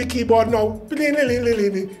 They bring the keyboard now,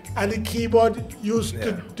 and the keyboard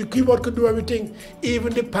the keyboard could do everything.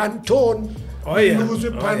 Even the Pantone. Oh yeah. Use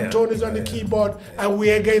with Pantone is on the keyboard, and we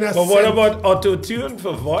again. But what about auto-tune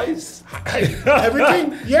for voice?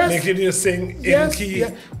 Everything, yes. Making you sing Yes, in key,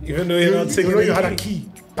 yeah. even though you're not singing You know in you had a key.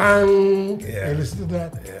 Bang. Yeah. You listen to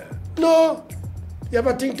that. Yeah. No. You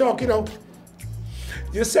ever think talking now?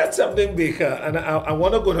 You said something, Baker, and I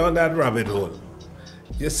want to go down that rabbit hole.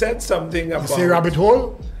 You said something about... You say rabbit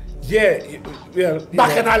hole? Yeah. Well,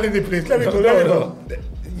 Back and all in the place. Let me go. No.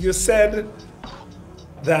 You said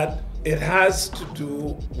that it has to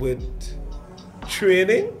do with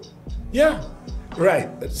training. Yeah. Right.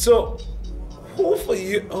 So,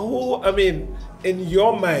 in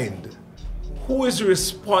your mind, who is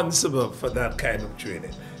responsible for that kind of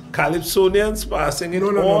training? Calypsonians passing it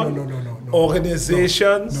on? No.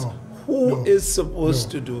 Organizations? No. Who is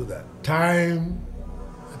supposed to do that? Time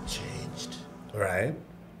has changed. Right.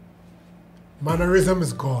 Mannerism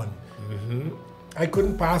is gone. I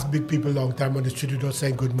couldn't pass big people long time on the street without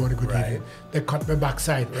saying good morning, good evening. They cut my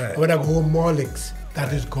backside. Right. When I go home, more licks.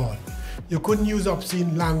 That is gone. You couldn't use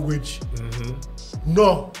obscene language.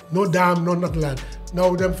 No damn, no nothing like that.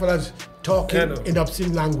 Now them fellas talking in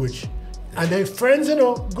obscene language. And they're friends,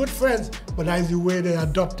 good friends, but that's the way they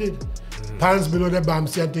adopted. Pants below the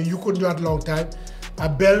bamsi and thing. You couldn't do that long time. A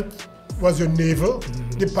belt was your navel.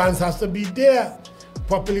 The pants has to be there.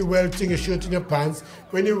 Properly welting your shirt in your pants.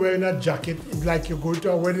 When you're wearing a jacket, it's like you're going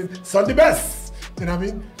to a wedding. Sunday best. You know what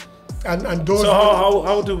I mean? And those. So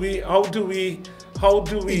how do we?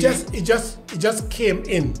 It just came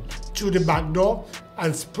in through the back door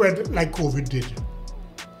and spread like COVID did.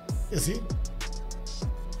 You see?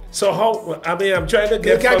 So I'm trying to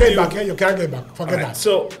get You can't get back. You can't get back. Forget that.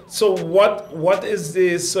 So what is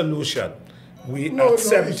the solution? We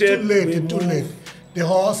accept it's too late. it. It's too late. The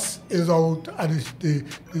horse is out at the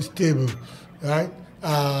stable, right?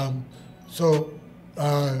 But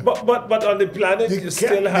on the planet you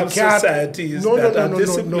still have societies that are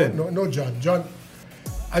disciplined. No, John.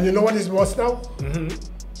 And you know what is worse now?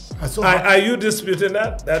 Are you disputing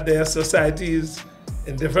that there are societies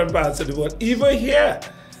in different parts of the world? Even here,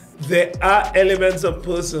 there are elements of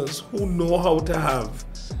persons who know how to have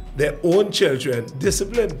their own children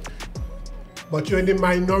disciplined. But you're in the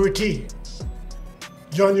minority.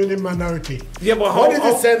 John, you're in the minority. Yeah, but what is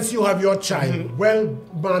the sense you have your child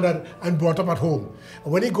well-mannered and brought up at home?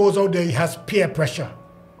 And when he goes out there, he has peer pressure.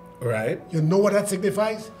 Right. You know what that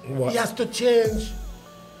signifies? What? He has to change.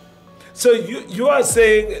 So you are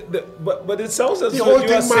saying, but it sounds as the though whole you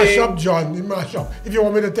thing are mash saying... up, John. It mash up. If you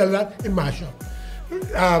want me to tell that, it mash up.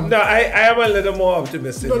 No, I am a little more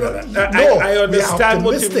optimistic than that. I understand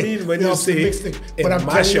what you mean when you say but I'm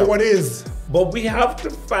telling you what is. But we have to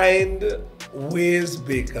find ways,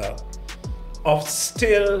 Baker, of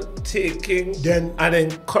still taking and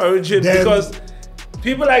encouraging, because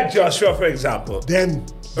people like Joshua, for example. Then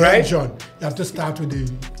John, you have to start with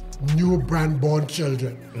the new brand born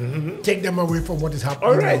children. Take them away from what is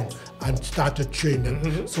happening now and start to train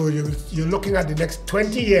them. So you're looking at the next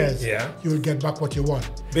 20 years, you'll get back what you want.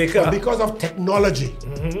 But because of technology,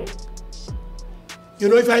 you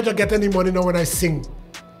know, if I had to get any money now when I sing,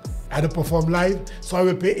 I had to perform live, so I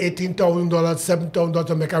will pay $18,000, $7,000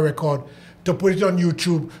 to make a record, to put it on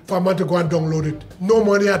YouTube, for a man to go and download it. No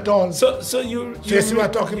money at all. So you see what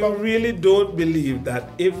I'm talking about? You really don't believe that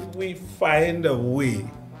if we find a way,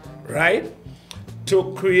 right,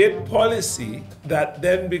 to create policy that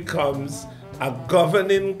then becomes a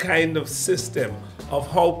governing kind of system of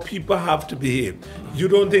how people have to behave, you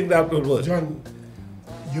don't think that will work? John,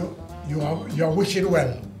 you're wishing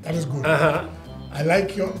well. That is good. I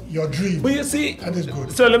like your dream. But you see, that is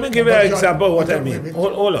good. So let me give you an example of what I mean.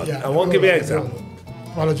 Hold on. I won't give you an example.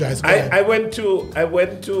 Apologize. I went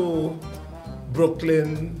to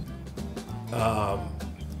Brooklyn, a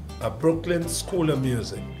Brooklyn School of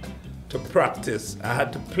Music to practice. I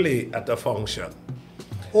had to play at a function.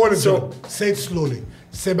 Hold it, John. Say it slowly.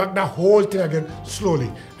 Say back the whole thing again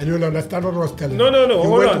slowly, and you'll understand what I was telling you. No. You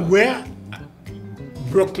hold went on. Where?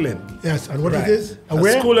 Brooklyn. Yes, and what it is?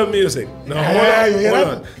 A school of music. No, hold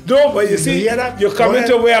on. No, but you see, you're coming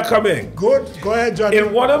to where I'm coming. Good. Go ahead, John.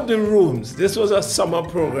 In one of the rooms, this was a summer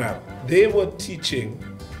program, they were teaching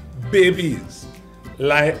babies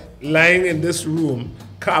lying in this room,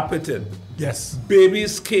 carpeted. Yes.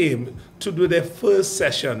 Babies came to do their first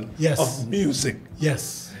session Yes. of music.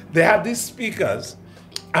 Yes. They had these speakers,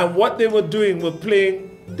 and what they were doing were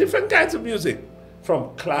playing different kinds of music, from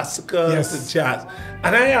classical Yes. to jazz.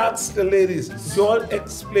 And I asked the ladies, you all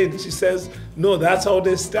explain. She says, no, that's how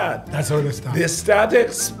they start. That's how they start. They start to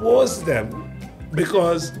expose them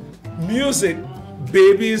because music,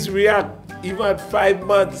 babies react even at 5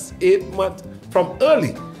 months, 8 months from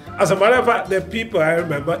early. As a matter of fact, there are people I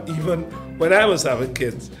remember even when I was having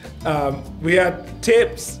kids. We had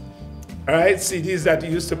tapes, all right, CDs that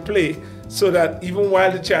you used to play so that even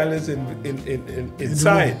while the child is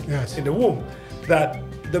inside, yes. in the womb, that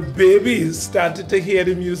the babies started to hear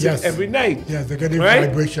the music Yes. every night. Yes, they're getting Right?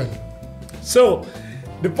 vibration. So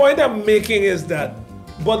the point I'm making is that,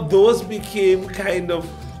 but those became kind of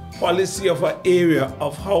policy of an area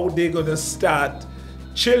of how they're gonna start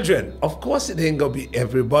children. Of course it ain't gonna be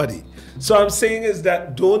everybody. So I'm saying is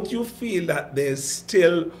that, don't you feel that there's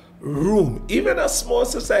still room, even a small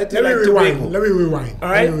society Let like me rewind. Tobago, Let me rewind. all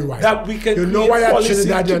right, Let me rewind. that we can You know create why a policy to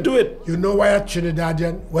Trinidadian do it. You know why a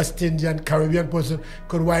Trinidadian, West Indian, Caribbean person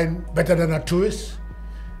could wine better than a tourist?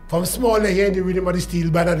 From small, they hear the rhythm of the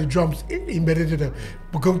steel band and the drums embedded in them.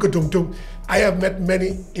 I have met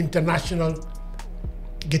many international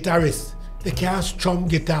guitarists. They can't strum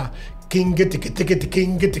guitar. King, get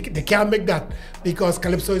king, get. They can't make that because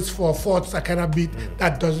calypso is 4/4, a kind of beat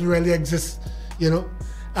that doesn't really exist, you know.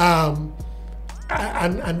 And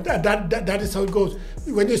that is how it goes.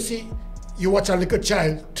 When you watch a little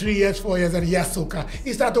child, 3 years, 4 years, and he has soca,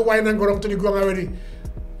 he starts to whine and go down to the ground already.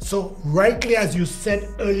 So rightly, as you said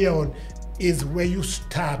earlier on, is where you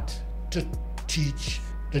start to teach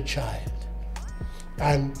the child.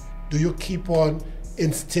 And do you keep on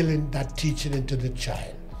instilling that teaching into the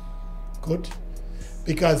child? Good?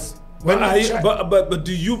 Because when but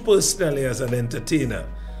do you personally, as an entertainer,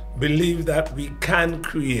 believe that we can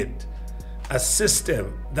create a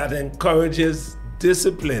system that encourages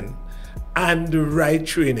discipline and the right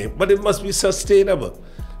training, but it must be sustainable?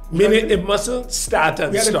 Meaning it mustn't start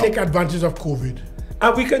and we have stop. to take advantage of COVID.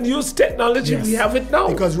 And we can use technology. Yes. We have it now.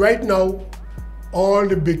 Because right now, all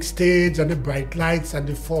the big stage and the bright lights and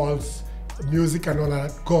the false music and all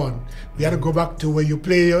that gone. We had to go back to where you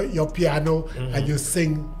play your piano and you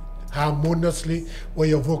sing harmoniously, where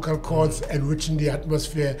your vocal cords enriching the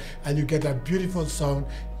atmosphere, and you get a beautiful sound.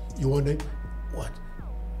 You wonder, what?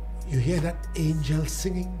 You hear that angel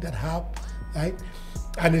singing, that harp, right?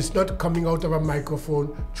 And it's not coming out of a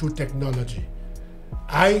microphone through technology.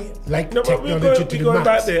 I like technology to the going max.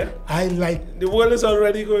 back there. I like The world is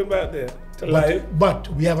already going back there to life. but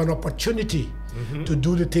we have an opportunity to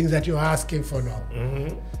do the things that you're asking for now.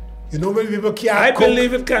 You know, when people can't I cook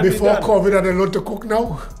believe it can be before done. COVID, and they learn to cook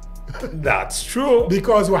now. That's true.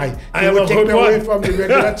 Because why? I They am were a taken good away one. from the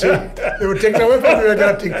regular thing. They were taken away from the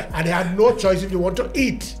regular thing, and they had no choice if you want to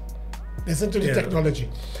eat. Listen to the technology.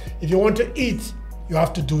 If you want to eat, you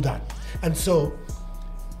have to do that. And so,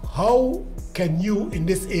 how can you, in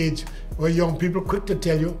this age, where young people quick to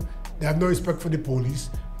tell you they have no respect for the police,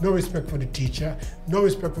 no respect for the teacher, no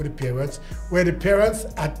respect for the parents, where the parents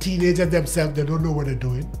are teenagers themselves, they don't know what they're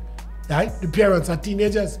doing, right? The parents are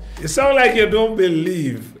teenagers. It sounds like you don't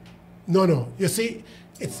believe. No. You see,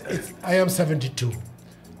 I am 72,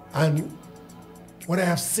 and what I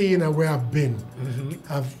have seen and where I've been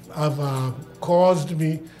have caused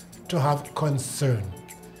me to have concern.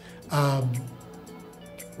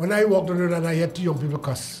 When I walk down the road and I hear two young people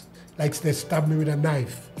cuss, like they stab me with a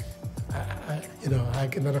knife, I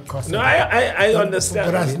cannot cuss. No, I understand.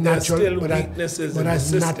 But that's There's natural. still But weaknesses in the that's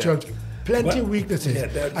system. natural. Plenty But- weaknesses. Yeah,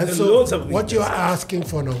 there and are so loads of what you're weaknesses. asking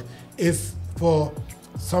for now is for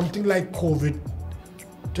something like COVID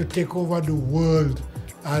to take over the world,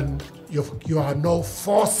 and you are now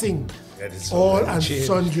forcing That is all already and changed.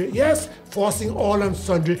 sundry. Yes, forcing all and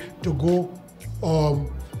sundry to go.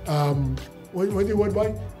 What the word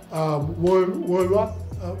boy? World what?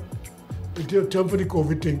 The term for the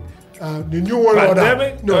COVID thing. The new world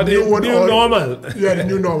Pandemic? order. No, Or the new world new order. normal? Yeah, the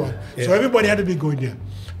new normal. Yeah. So everybody had to be going there,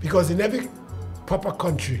 because in every proper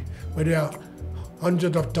country where there are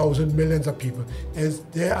hundreds of thousands, millions of people,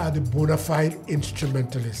 there are the bona fide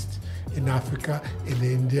instrumentalists. In Africa, in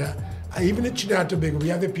India, and even in Trinidad and Tobago, we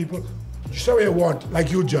have the people, say what you want,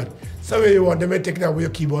 like you, John. Say what you want, they may take away your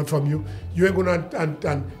keyboard from you. You ain't gonna,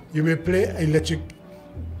 and you may play electric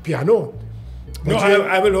piano. No,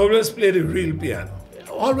 I will always play the real piano.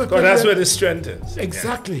 Always Because that's where the strength is.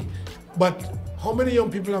 Exactly. But how many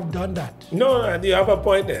young people have done that? No, and you have a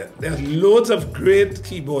point there. There's loads of great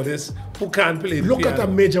keyboardists who can't play the Look piano. at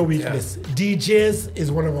a major weakness. DJs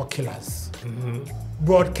is one of our killers.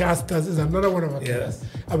 broadcasters is another one of our Yes. killers.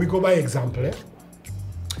 And we go by example. Eh?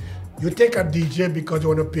 You take a DJ because you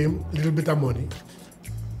want to pay him a little bit of money.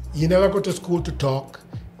 You never go to school to talk.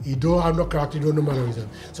 You don't have no character, you don't know mannerism.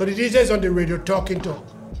 So the DJ is on the radio talking to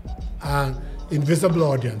an invisible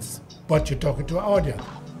audience, but you're talking to an audience.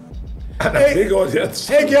 And a big audience.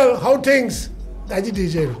 Hey girl, how things? That's the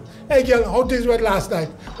DJ. Hey girl, how things went last night?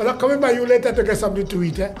 Well, I'm coming by you later to get something to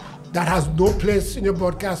eat. Eh? That has no place in your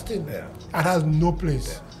broadcasting. Yeah. That has no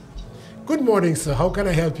place. Yeah. Good morning, sir. How can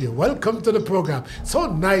I help you? Welcome to the program. So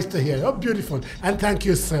nice to hear you. Oh, beautiful. And thank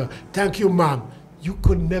you, sir. Thank you, ma'am. You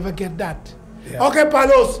could never get that. Yeah. Okay,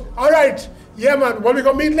 Palos. All right. Yeah, man. Well, we're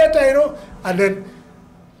going to meet later, you know. And then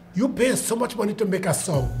you pay so much money to make a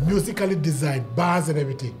song, musically designed, bars and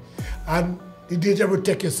everything. And the DJ will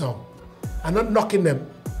take your song. I'm not knocking them,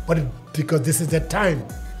 but because this is their time.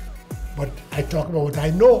 But I talk about what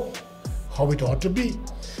I know, how it ought to be.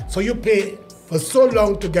 So you pay for so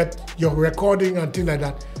long to get your recording and things like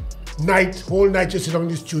that. Whole night you sit on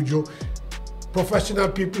the studio. Professional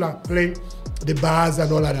people are playing the bars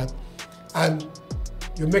and all of that. And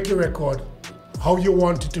you make a record, how you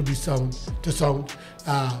want it to sound.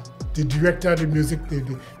 The director, the music,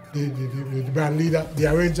 the band leader, the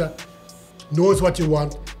arranger knows what you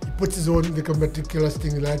want. He puts his own little meticulous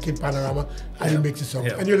thing like in panorama, and he makes a song.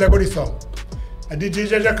 And you let go the song. And the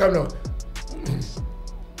DJ just come now.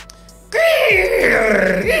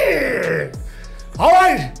 All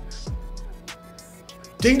right.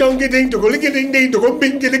 Ding dong ding to go licky ding ding to go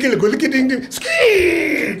bing ding ding ding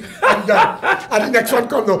ski. And the next one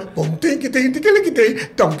comes now. Boom ding ding ding ding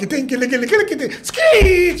donkey ding ding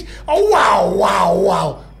ski. Oh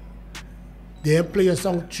wow. They play a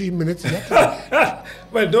song 3 minutes yet.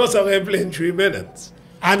 Well, no song I play in 3 minutes.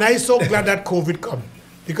 And I'm so glad that COVID come.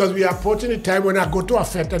 Because we are approaching the time when I go to a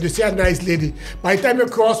fete and you see a nice lady. By the time you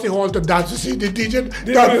cross the hall to dance, you see the DJ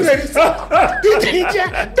don't play the song. The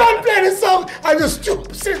DJ don't play the song. And you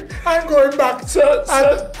sit and going back.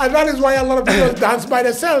 And that is why a lot of people dance by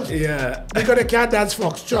themselves. Yeah. Because they can't dance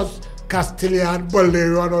foxtrot, Castilian,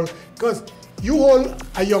 Bolero and all. Because you hold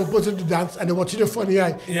a young person to dance and they watch you the funny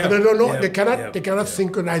eye. Yeah. And they don't know, Yeah. they cannot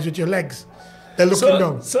synchronize with your legs. They're looking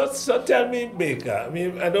down. So tell me, Baker. I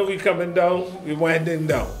mean, I know we're coming down, we're winding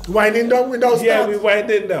down. Winding down without start? Yeah, we're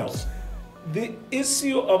winding down. The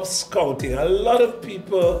issue of scouting, a lot of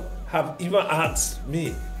people have even asked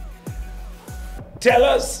me, tell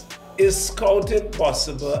us, is scouting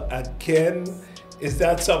possible? And Ken, is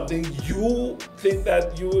that something you think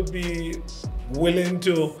that you would be willing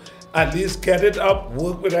to at least get it up,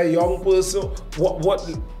 work with a young person? What?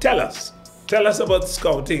 Tell us about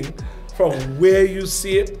scouting. From where you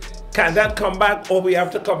see it, can that come back, or we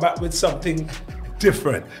have to come back with something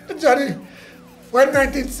different? Johnny, when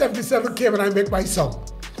 1977 came and I make my song,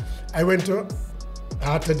 I went to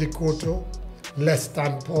Arthur Decoto, Les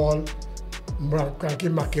Paul, Cranky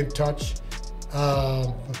McIntosh,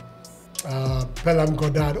 Pelham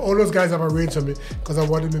Goddard. All those guys have arranged for me because I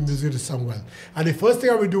wanted my music to sound well. And the first thing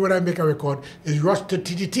I will do when I make a record is rush to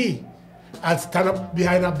TTT and stand up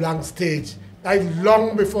behind a blank stage. Like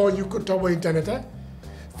long before you could talk about internet,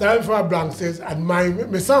 stand before a blank stage and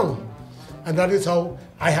my song. And that is how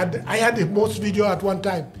I had the most video at one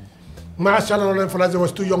time. Marshall and all them fellas, they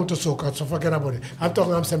was too young to soak out, so forget about it.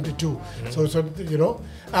 I'm 72. Mm-hmm. So you know.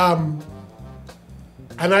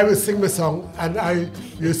 And I will sing my song, and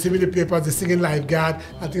you see me in the papers, they singing Lifeguard,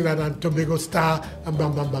 and things like that, and Tobago Star, and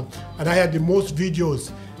bam, bam, bam. And I had the most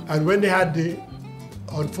videos. And when they had the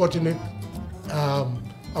unfortunate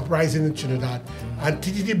uprising in Trinidad, and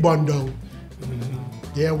TTT burned down,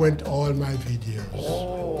 there went all my videos.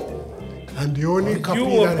 Oh. And the only copy you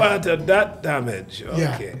were part of that damage. Okay.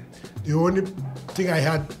 Yeah. The only thing I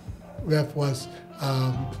had left was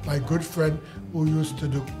my good friend who used to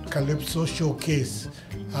do Calypso Showcase.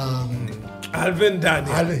 Alvin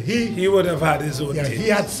Daniel. He would have had his own thing. He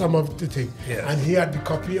had some of the thing. Yes. And he had the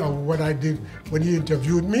copy of what I did when he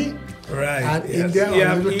interviewed me. Right. And yes. in there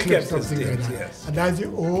are little he clips, kept something like that. Yes. And that's the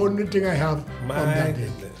only thing I have My from that day.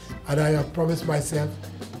 goodness. And I have promised myself,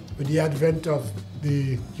 with the advent of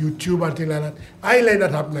the YouTube and things like that, I let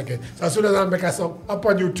that happen again. So as soon as I make a song, up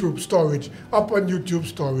on YouTube storage,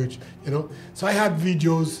 you know. So I had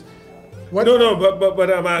videos. But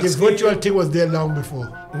I'm asking. The virtual thing was there long before.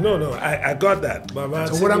 No, I got that. But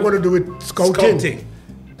so what I'm going to do with scouting,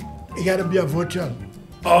 it got to be a virtual.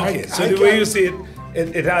 Okay, so the way you see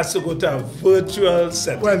it, it has to go to a virtual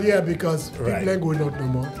setting. Well, yeah, because people ain't going out no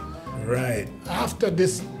more. Right. After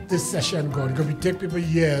this session gone, because it take people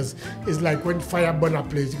years. It's like when fire burn a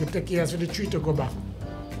place, it could take years for the tree to go back.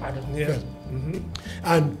 Yeah.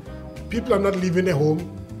 And people are not leaving their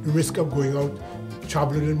home, the risk of going out,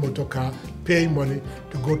 traveling in motor car, paying money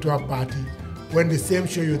to go to a party, when the same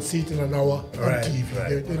show you'd see it in an hour on TV.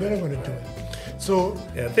 They're never going to do it. So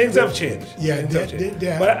yeah, things have changed. Yeah,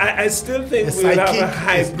 but I still think we'll have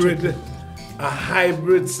a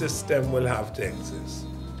hybrid system will have to exist.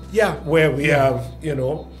 Yeah. Where we have,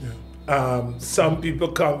 some people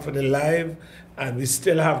come for the live and we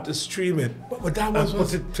still have to stream it. But that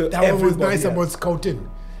was nice about scouting.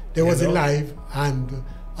 There was a live and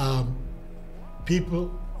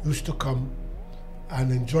people used to come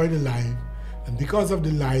and enjoy the live. And because of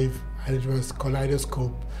the live, and it was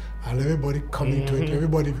kaleidoscope, and everybody coming to it,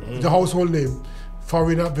 everybody, the household name,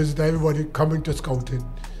 foreigner, visitor, everybody coming to scouting.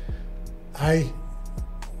 I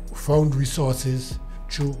found resources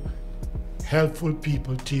through helpful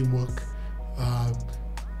people, teamwork, a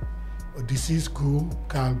deceased groom,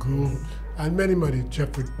 Carl Groom, and many,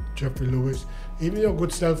 Jeffrey Lewis, even your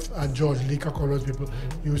good self and George Lika Collins people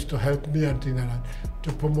used to help me and things like that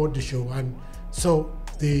to promote the show. And so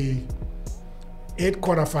the 8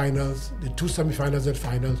 quarterfinals, the 2 semifinals and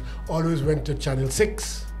finals always went to Channel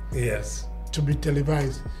 6. Yes. To be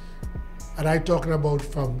televised. And I'm talking about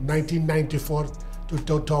from 1994 to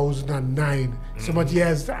 2009. So much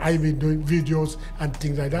years I've been doing videos and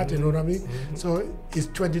things like that, you know what I mean? So it's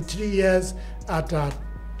 23 years at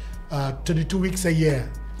 22 weeks a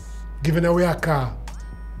year, giving away a car.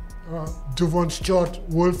 Duvon Stewart,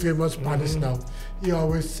 world famous panelist now, he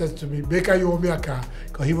always says to me, Baker, you owe me a car.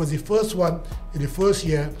 Because he was the first one in the first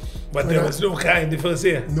year. But there was no car in the first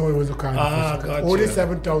year? No, there was no car in the first year. Gotcha. Only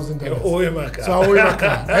 $7,000. You owe him a car. So I owe him a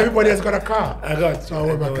car. Everybody has got a car. I got you. So I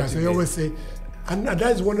owe him a car. So he always say, and that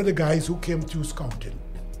is one of the guys who came through scouting.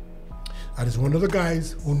 And it's one of the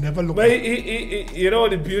guys who never looked. But you know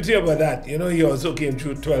the beauty about that, he also came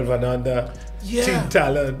through 12 and under, Teen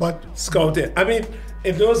Talent, but scouting. I mean,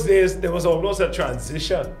 in those days, there was almost a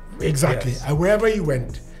transition. Exactly. Yes. And wherever he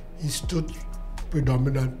went, he stood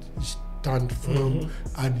predominant, he stand firm,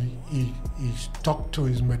 and he stuck to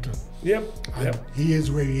his metal. Yep. And he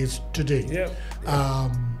is where he is today. Yep.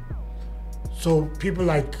 So people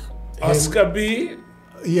like Oscar B.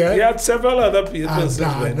 Yeah. He had several other people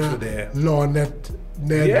that went through there. Lornette,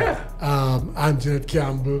 Ned, Anjanette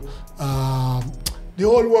Campbell, they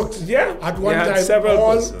all worked at one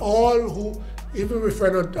time. All who, even with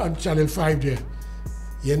friend on Channel 5 there,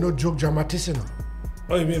 joke dramatician.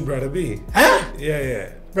 Oh, you mean Brother B? Huh?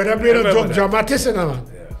 Yeah. Brother B no joke dramatician, man.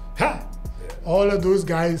 Yeah. Huh? Yeah. All of those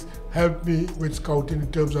guys helped me with scouting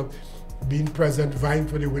in terms of being present, vying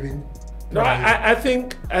for the winning. No, I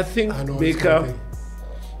think Baker,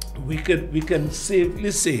 we can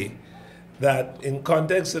safely say that in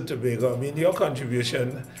context of Tobago, I mean, your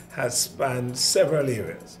contribution has spanned several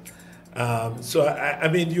areas. So, I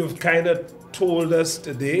mean, you've kind of told us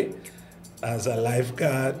today as a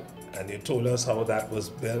lifeguard, and you told us how that was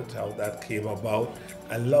built, how that came about.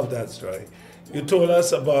 I love that story. You told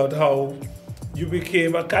us about how you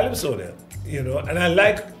became a calypsonian, and I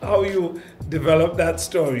like how you developed that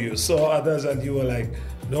story. You saw others and you were like,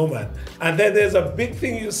 no, man. And then there's a big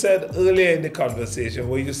thing you said earlier in the conversation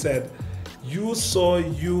where you said you saw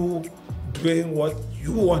you doing what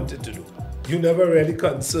you wanted to do. You never really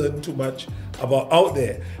concerned too much about out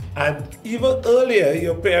there. And even earlier,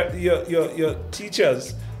 your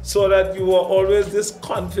teachers saw that you were always this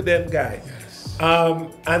confident guy. Yes.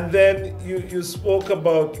 And then you spoke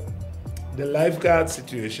about the lifeguard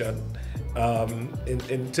situation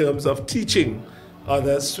in terms of teaching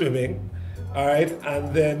others swimming. All right,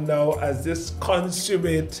 and then now as this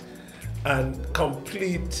consummate and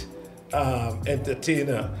complete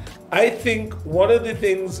entertainer, I think one of the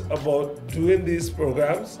things about doing these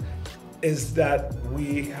programs is that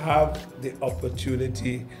we have the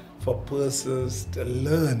opportunity for persons to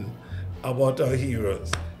learn about our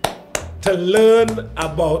heroes. To learn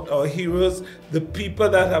about our heroes, the people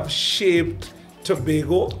that have shaped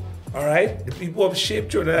Tobago, all right? The people who have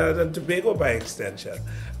shaped Trinidad and Tobago by extension.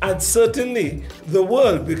 And certainly the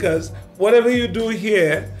world, because whatever you do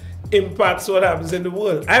here impacts what happens in the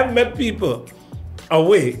world. I've met people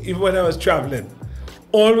away, even when I was traveling,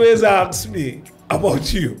 always ask me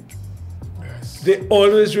about you. Yes. They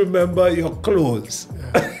always remember your clothes.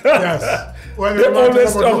 Yes. Well, they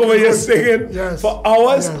always talk about your singing for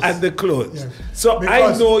hours and the clothes. Yes. So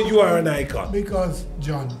because, I know you are an icon. Because,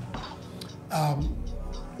 John,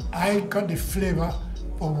 I got the flavor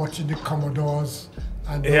for watching the Commodores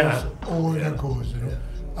and those older goes,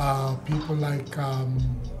 people like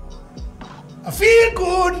I Feel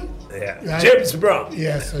Good. Yeah. Right? James Brown.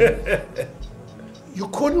 Yes. You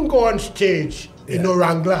couldn't go on stage in no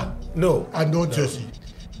Wrangler. No. And no jersey.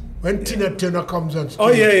 When Tina Turner comes on stage.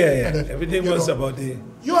 Oh, yeah. Everything was about the...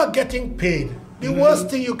 You are getting paid The worst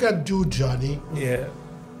thing you can do, Johnny, Yeah.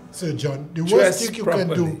 Sir John, the worst Dress thing you properly.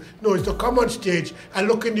 can do, no, is to come on stage and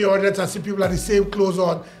look in the audience and see people have the same clothes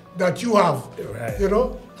on that you have, Right. you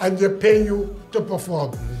know, and they're paying you to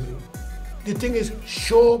perform. The thing is,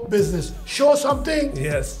 show business. Show something.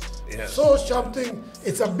 Yes. Yes. Show something.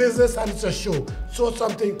 It's a business and it's a show. Show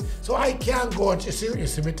something. So I can't go on. You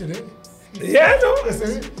see me today? Yeah, no. You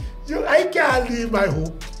see me? I can't leave my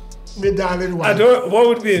home. My darling wife. What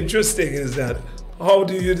would be interesting is that how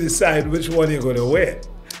do you decide which one you're going to wear?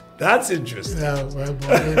 That's interesting. Yeah, well,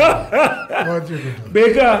 what you can do?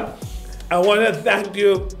 Baker, I want to thank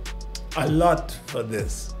you a lot for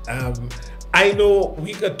this. I know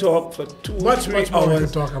we could talk for Much 3 more we hours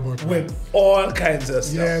could talk about. with all kinds of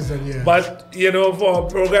stuff. Yes and yes. But, you know, for our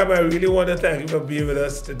program, I really want to thank you for being with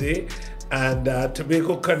us today and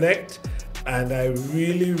TobagoConnect. And I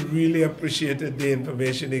really, really appreciated the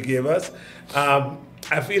information you gave us.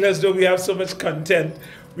 I feel as though we have so much content,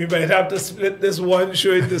 we might have to split this one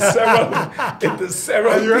show into several, pieces.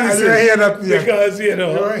 Because, you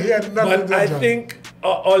know, but I think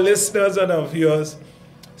our listeners and our viewers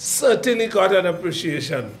certainly got an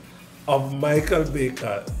appreciation of Michael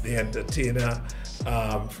Baker, the entertainer,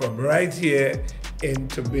 from right here in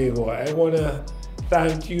Tobago. I want to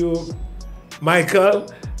thank you,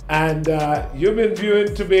 Michael, and you've been viewing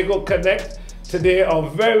TobagoConnect. Today, our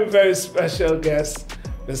very, very special guest,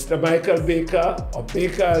 Mr. Michael Baker, or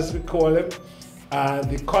Baker as we call him,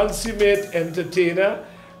 the consummate entertainer.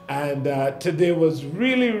 And today was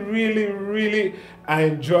really, really, really, I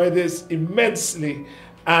enjoyed this immensely.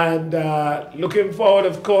 And looking forward,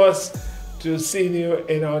 of course, to seeing you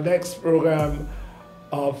in our next program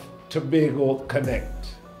of TobagoConnect.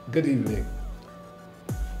 Good evening.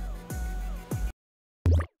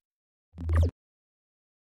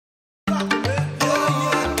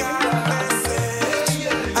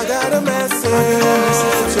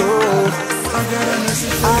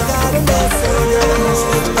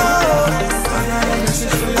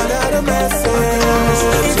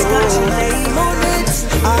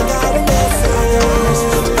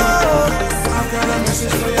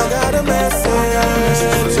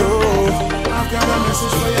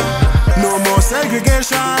 No more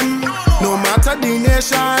segregation, no matter the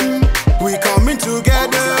nation. We coming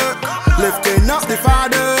together, lifting up the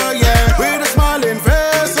Father, yeah. With a smiling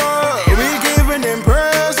face, we giving him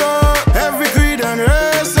praise, every creed and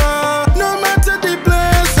race, no matter the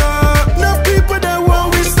place, no people that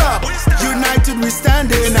won't we stop. United we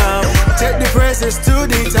standing up, take the praises to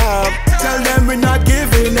the top. Tell them we're not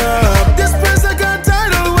giving up. This praise like a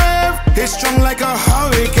tidal wave, it's strong like a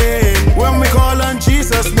hurricane. When we call on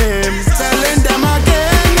Jesus' name, telling them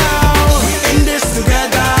again now. We in this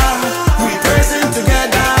together, we praising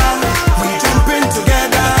together, we jumping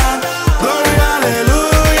together. Glory,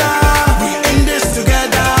 hallelujah. We in this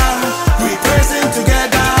together, we praising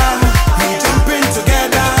together, we jumping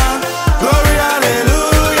together. Glory,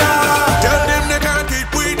 hallelujah. Tell them they can't keep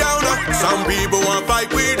we down. Some people want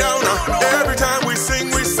fight we down. Every time we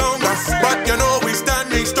sing we song, but you know we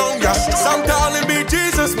standing strong. Some calling me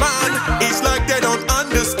Jesus man, it's like they don't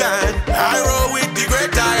understand.